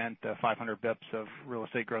extent the 500 bips of real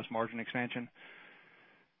estate gross margin expansion.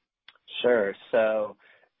 Sure. So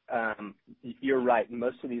you're right.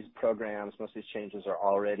 Most of these programs, most of these changes are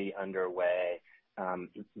already underway.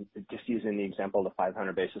 Just using the example of the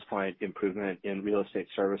 500 basis point improvement in real estate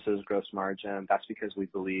services gross margin, that's because we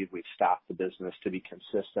believe we've staffed the business to be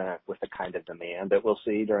consistent with the kind of demand that we'll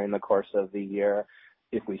see during the course of the year.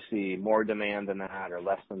 If we see more demand than that or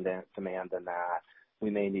less than demand than that, we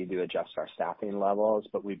may need to adjust our staffing levels,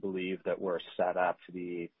 but we believe that we're set up to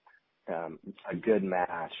be a good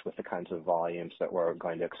match with the kinds of volumes that we're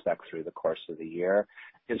going to expect through the course of the year.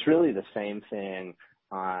 It's really the same thing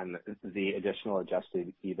on the additional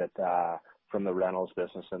adjusted EBITDA from the rentals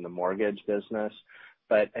business and the mortgage business.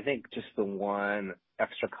 But I think just the one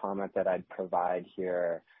extra comment that I'd provide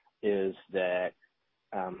here is that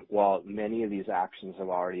while many of these actions have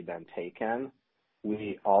already been taken,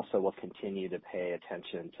 we also will continue to pay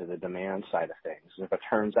attention to the demand side of things. And if it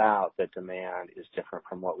turns out that demand is different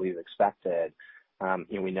from what we've expected,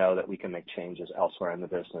 we know that we can make changes elsewhere in the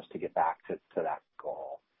business to get back to that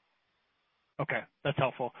goal. Okay, that's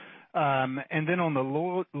helpful. And then on the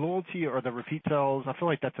loyalty or the repeat sales, I feel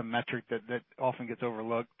like that's a metric that often gets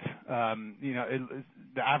overlooked.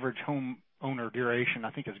 The average home owner duration,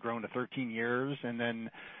 I think, has grown to 13 years. And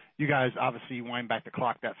then, you guys obviously wind back the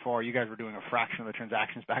clock that far. You guys were doing a fraction of the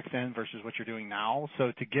transactions back then versus what you're doing now.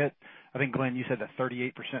 So to get, I think, Glenn, you said that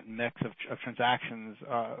 38% mix of transactions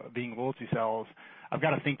being loyalty sales, I've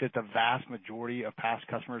got to think that the vast majority of past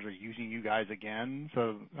customers are using you guys again.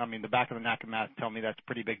 So, I mean, the back of the napkin math tell me that's a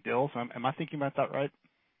pretty big deal. So am I thinking about that right?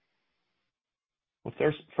 Well,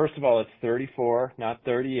 first of all, it's 34, not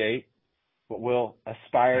 38, but we'll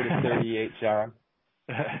aspire to 38, John.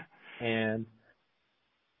 And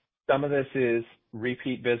some of this is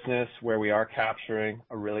repeat business where we are capturing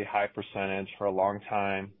a really high percentage. For a long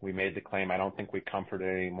time, we made the claim, I don't think we comfort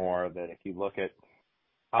it anymore, that if you look at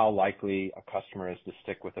how likely a customer is to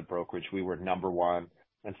stick with a brokerage, we were number one.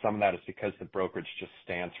 And some of that is because the brokerage just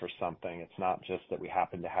stands for something. It's not just that we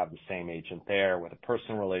happen to have the same agent there with a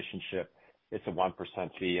personal relationship. It's a 1%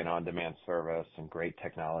 fee and on-demand service and great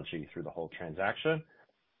technology through the whole transaction.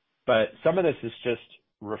 But some of this is just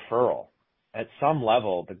referral. At some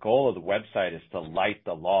level, the goal of the website is to light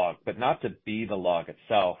the log, but not to be the log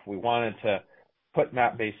itself. We wanted to put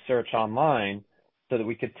map-based search online so that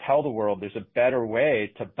we could tell the world there's a better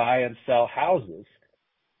way to buy and sell houses.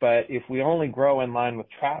 But if we only grow in line with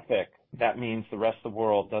traffic, that means the rest of the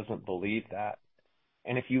world doesn't believe that.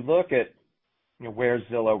 And if you look at where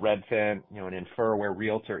Zillow, Redfin, and infer where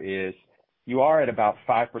Realtor is, you are at about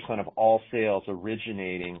 5% of all sales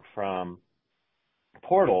originating from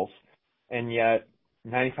portals, and yet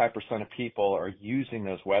 95% of people are using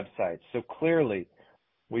those websites. So clearly,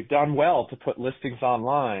 we've done well to put listings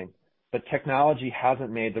online, but technology hasn't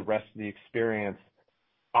made the rest of the experience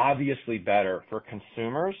obviously better for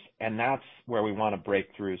consumers, and that's where we want to break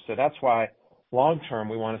through. So that's why long term,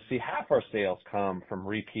 we want to see half our sales come from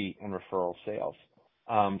repeat and referral sales,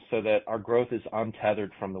 so that our growth is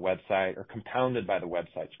untethered from the website or compounded by the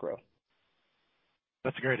website's growth.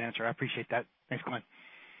 That's a great answer. I appreciate that. Thanks, Glenn.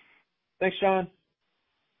 Thanks, John.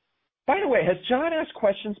 By the way, has John asked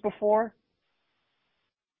questions before?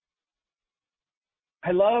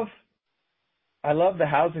 I love the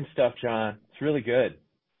housing stuff, John. It's really good.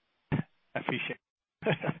 I appreciate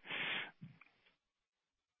it.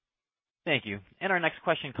 Thank you. And our next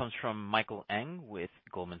question comes from Michael Ng with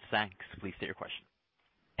Goldman Sachs. Please state your question.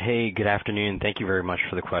 Hey, good afternoon. Thank you very much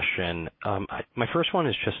for the question. My first one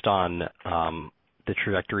is just on the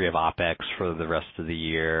trajectory of OpEx for the rest of the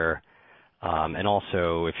year. And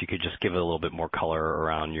also, if you could just give it a little bit more color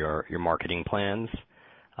around your marketing plans.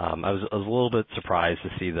 I was a little bit surprised to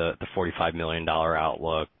see the $45 million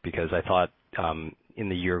outlook, because I thought in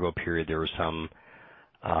the year ago period there was some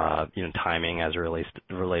timing as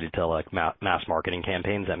it related to like mass marketing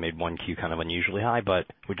campaigns that made 1Q kind of unusually high, but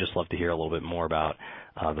we'd just love to hear a little bit more about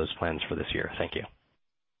those plans for this year. Thank you.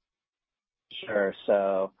 Sure.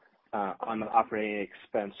 So on the operating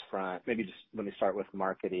expense front, maybe just let me start with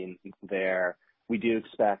marketing there. We do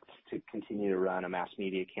expect to continue to run a mass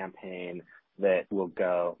media campaign that will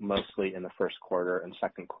go mostly in the first quarter and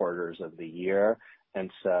second quarters of the year. And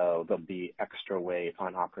so there'll be extra weight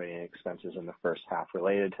on operating expenses in the first half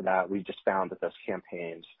related to that. We just found that those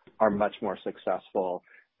campaigns are much more successful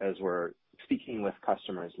as we're speaking with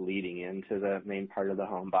customers leading into the main part of the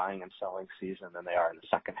home buying and selling season than they are in the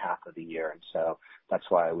second half of the year. And so that's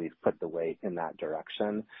why we've put the weight in that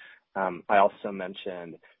direction. I also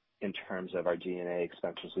mentioned in terms of our G&A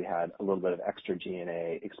expenses, we had a little bit of extra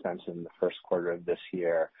G&A expense in the first quarter of this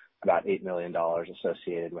year, about $8 million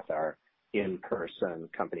associated with our in-person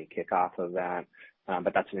company kickoff event.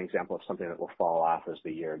 But that's an example of something that will fall off as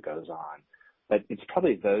the year goes on. But it's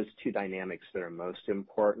probably those two dynamics that are most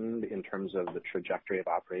important in terms of the trajectory of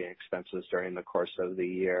operating expenses during the course of the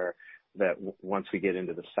year, that once we get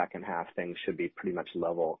into the second half, things should be pretty much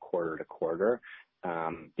level quarter to quarter,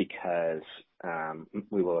 because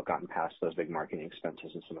we will have gotten past those big marketing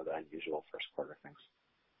expenses and some of the unusual first quarter things.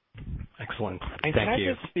 Excellent. And Thank you. Can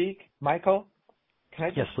I just speak, Michael? Can I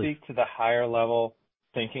just Yes, please. speak to the higher level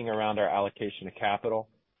thinking around our allocation of capital?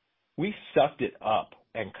 We sucked it up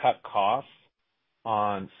and cut costs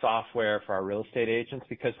on software for our real estate agents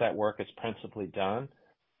because that work is principally done.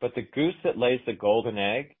 But the goose that lays the golden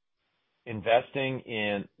egg, investing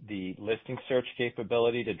in the listing search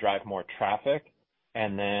capability to drive more traffic,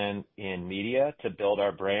 and then in media to build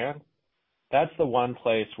our brand, that's the one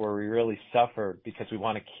place where we really suffered because we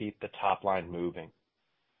want to keep the top line moving.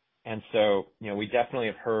 And so, we definitely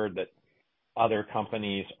have heard that other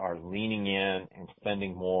companies are leaning in and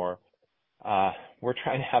spending more. We're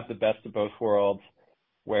trying to have the best of both worlds,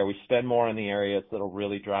 where we spend more in the areas that'll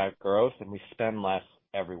really drive growth and we spend less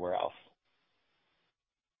everywhere else.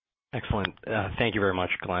 Excellent. Thank you very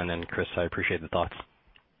much, Glenn and Chris. I appreciate the thoughts.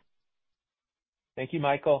 Thank you,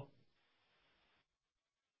 Michael.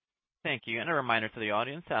 Thank you. And a reminder to the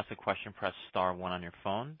audience, to ask a question, press star one on your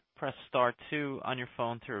phone. Press star two on your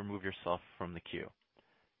phone to remove yourself from the queue.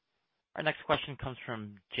 Our next question comes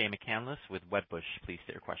from Jay McCanless with Wedbush. Please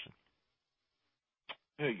state your question.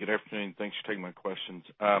 Hey, good afternoon. Thanks for taking my questions.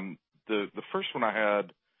 The first one I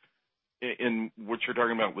had, in what you're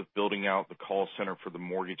talking about with building out the call center for the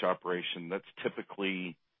mortgage operation, that's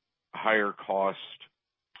typically a higher cost,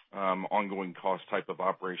 ongoing cost type of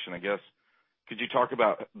operation, I guess. Could you talk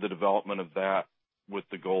about the development of that with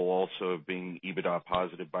the goal also of being EBITDA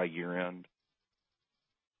positive by year end?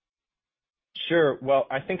 Sure. Well,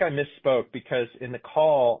 I think I misspoke because in the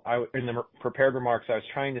call, in the prepared remarks, I was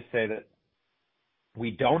trying to say that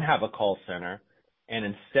we don't have a call center, and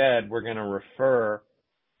instead we're going to refer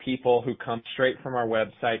people who come straight from our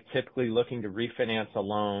website, typically looking to refinance a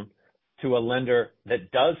loan, to a lender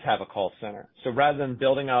that does have a call center. So rather than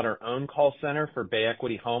building out our own call center for Bay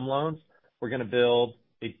Equity home loans, we're going to build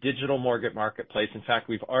a digital mortgage marketplace. In fact,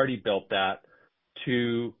 we've already built that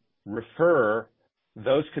to refer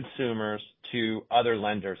those consumers to other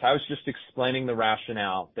lenders. I was just explaining the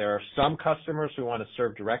rationale. There are some customers who want to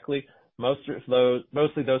serve directly. Mostly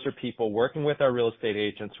those are people working with our real estate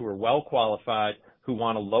agents who are well qualified, who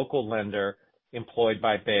want a local lender employed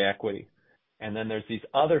by Bay Equity. And then there's these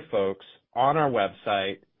other folks on our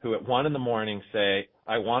website who at 1 a.m. say,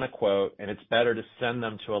 I want a quote, and it's better to send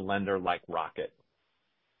them to a lender like Rocket.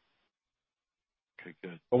 Okay,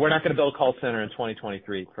 good. But we're not going to build a call center in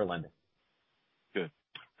 2023 for lending.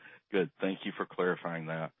 Good. Thank you for clarifying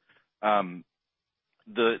that.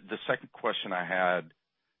 The second question I had,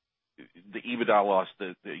 the EBITDA loss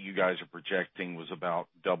that you guys are projecting was about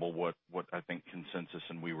double what I think consensus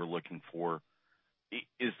and we were looking for.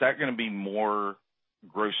 Is that going to be more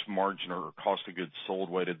gross margin or cost of goods sold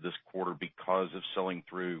weighted this quarter because of selling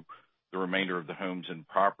through the remainder of the homes and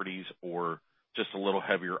properties, or just a little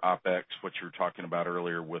heavier OpEx, what you were talking about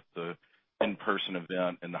earlier with the in-person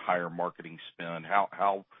event and the higher marketing spend?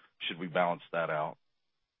 How should we balance that out?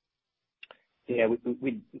 Yeah,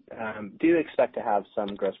 we do expect to have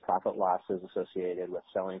some gross profit losses associated with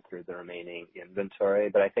selling through the remaining inventory,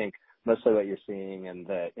 but I think mostly what you're seeing and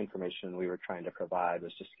the information we were trying to provide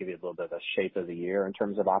was just to give you a little bit of a shape of the year in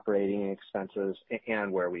terms of operating expenses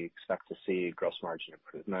and where we expect to see gross margin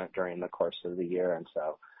improvement during the course of the year. And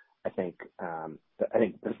so I think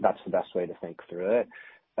that's the best way to think through it.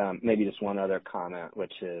 Maybe just one other comment,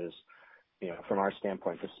 which is, from our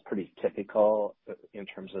standpoint, this is pretty typical in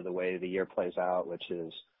terms of the way the year plays out, which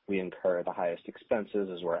is we incur the highest expenses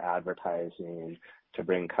as we're advertising to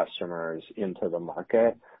bring customers into the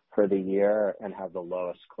market for the year and have the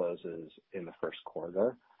lowest closes in the first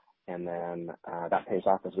quarter. And then that pays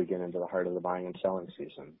off as we get into the heart of the buying and selling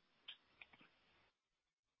season.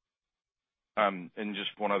 And just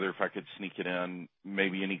one other, if I could sneak it in,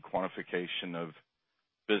 maybe any quantification of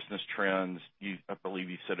business trends. I believe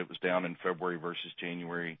you said it was down in February versus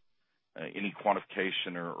January. Any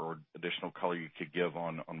quantification or additional color you could give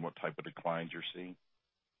on what type of declines you're seeing?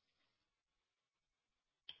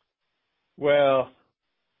 Well,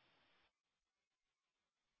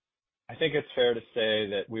 I think it's fair to say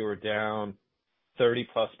that we were down 30+%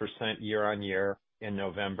 year on year in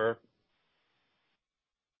November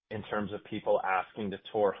in terms of people asking to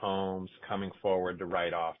tour homes, coming forward to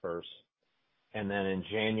write offers. And then in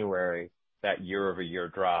January, that year-over-year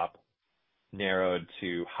drop narrowed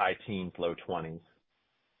to high teens, low 20s.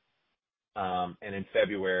 And in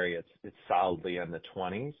February, it's solidly in the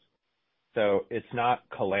 20s. So it's not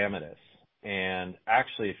calamitous. And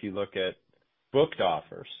actually, if you look at booked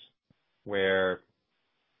offers, where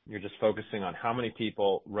you're just focusing on how many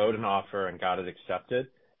people wrote an offer and got it accepted,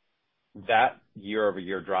 that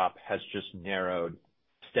year-over-year drop has just narrowed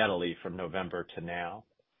steadily from November to now.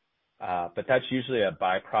 But that's usually a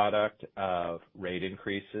byproduct of rate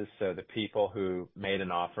increases. So the people who made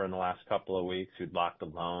an offer in the last couple of weeks, who'd locked a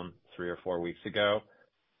loan 3 or 4 weeks ago,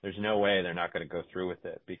 there's no way they're not going to go through with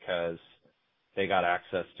it because they got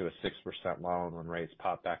access to a 6% loan when rates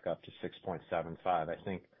popped back up to 6.75. I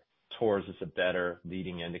think tours is a better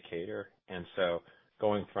leading indicator. And so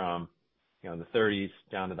going from, the 30s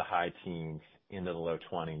down to the high teens into the low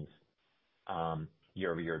 20s,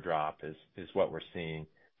 year-over-year drop is what we're seeing.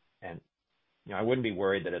 And, I wouldn't be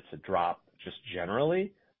worried that it's a drop just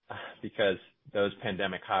generally because those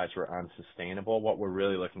pandemic highs were unsustainable. What we're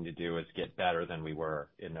really looking to do is get better than we were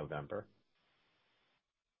in November.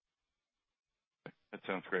 That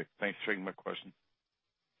sounds great. Thanks for taking my question.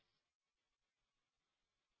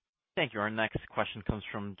 Thank you. Our next question comes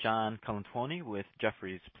from John Colantuoni with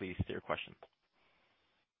Jefferies. Please state your question.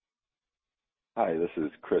 Hi, this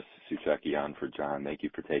is Chris Suchecki on for John. Thank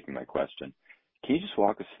you for taking my question. Can you just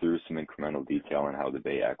walk us through some incremental detail on how the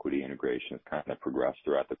Bay Equity integration has kind of progressed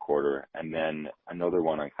throughout the quarter? And then another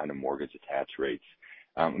one on kind of mortgage attach rates.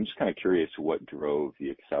 I'm just kind of curious what drove the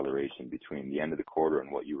acceleration between the end of the quarter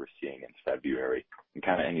and what you were seeing in February, and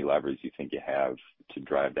kind of any levers you think you have to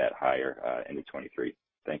drive that higher into 23.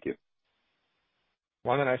 Thank you.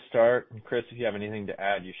 Why don't I start? And Chris, if you have anything to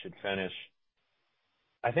add, you should finish.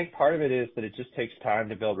 I think part of it is that it just takes time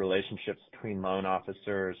to build relationships between loan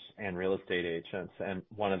officers and real estate agents. And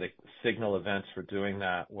one of the signal events for doing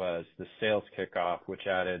that was the sales kickoff, which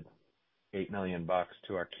added $8 million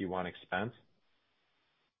to our Q1 expense.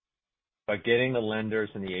 But getting the lenders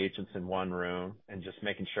and the agents in one room and just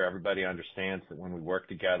making sure everybody understands that when we work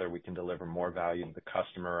together, we can deliver more value to the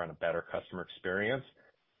customer and a better customer experience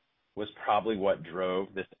was probably what drove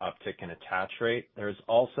this uptick in attach rate. There's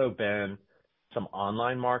also been some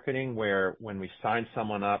online marketing where when we sign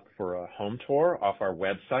someone up for a home tour off our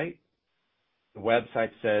website, the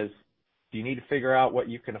website says, do you need to figure out what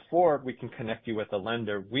you can afford? We can connect you with a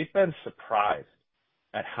lender. We've been surprised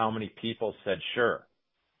at how many people said, sure.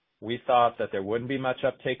 We thought that there wouldn't be much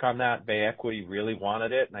uptake on that. Bay Equity really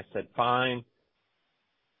wanted it. And I said, fine,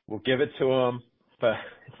 we'll give it to them, but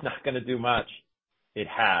it's not going to do much. It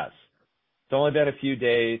has. It's only been a few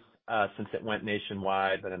days since it went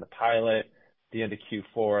nationwide, but in the pilot, the end of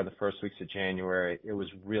Q4 and the first weeks of January, it was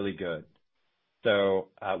really good. So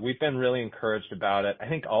we've been really encouraged about it. I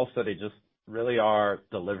think also they just really are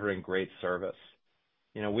delivering great service.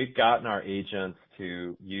 You know, we've gotten our agents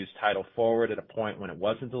to use Title Forward at a point when it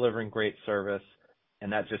wasn't delivering great service,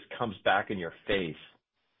 and that just comes back in your face.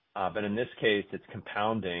 But in this case, it's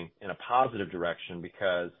compounding in a positive direction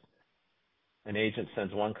because an agent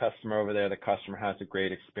sends one customer over there, the customer has a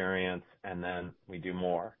great experience, and then we do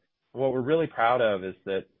more. What we're really proud of is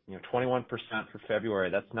that, 21% for February,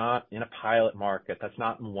 that's not in a pilot market. That's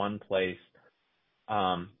not in one place.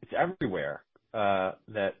 It's everywhere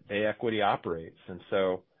that Bay Equity operates. And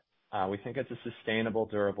so we think it's a sustainable,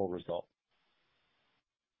 durable result.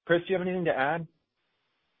 Chris, do you have anything to add?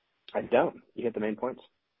 I don't. You hit the main points.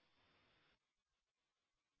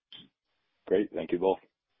 Great. Thank you both.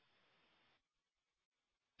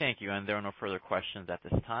 Thank you. And there are no further questions at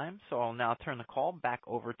this time. So I'll now turn the call back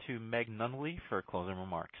over to Meg Nunnally for closing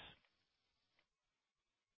remarks.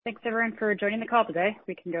 Thanks, everyone, for joining the call today.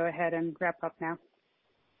 We can go ahead and wrap up now.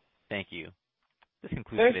 Thank you. This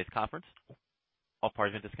concludes today's conference. All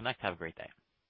parties may disconnect. Have a great day.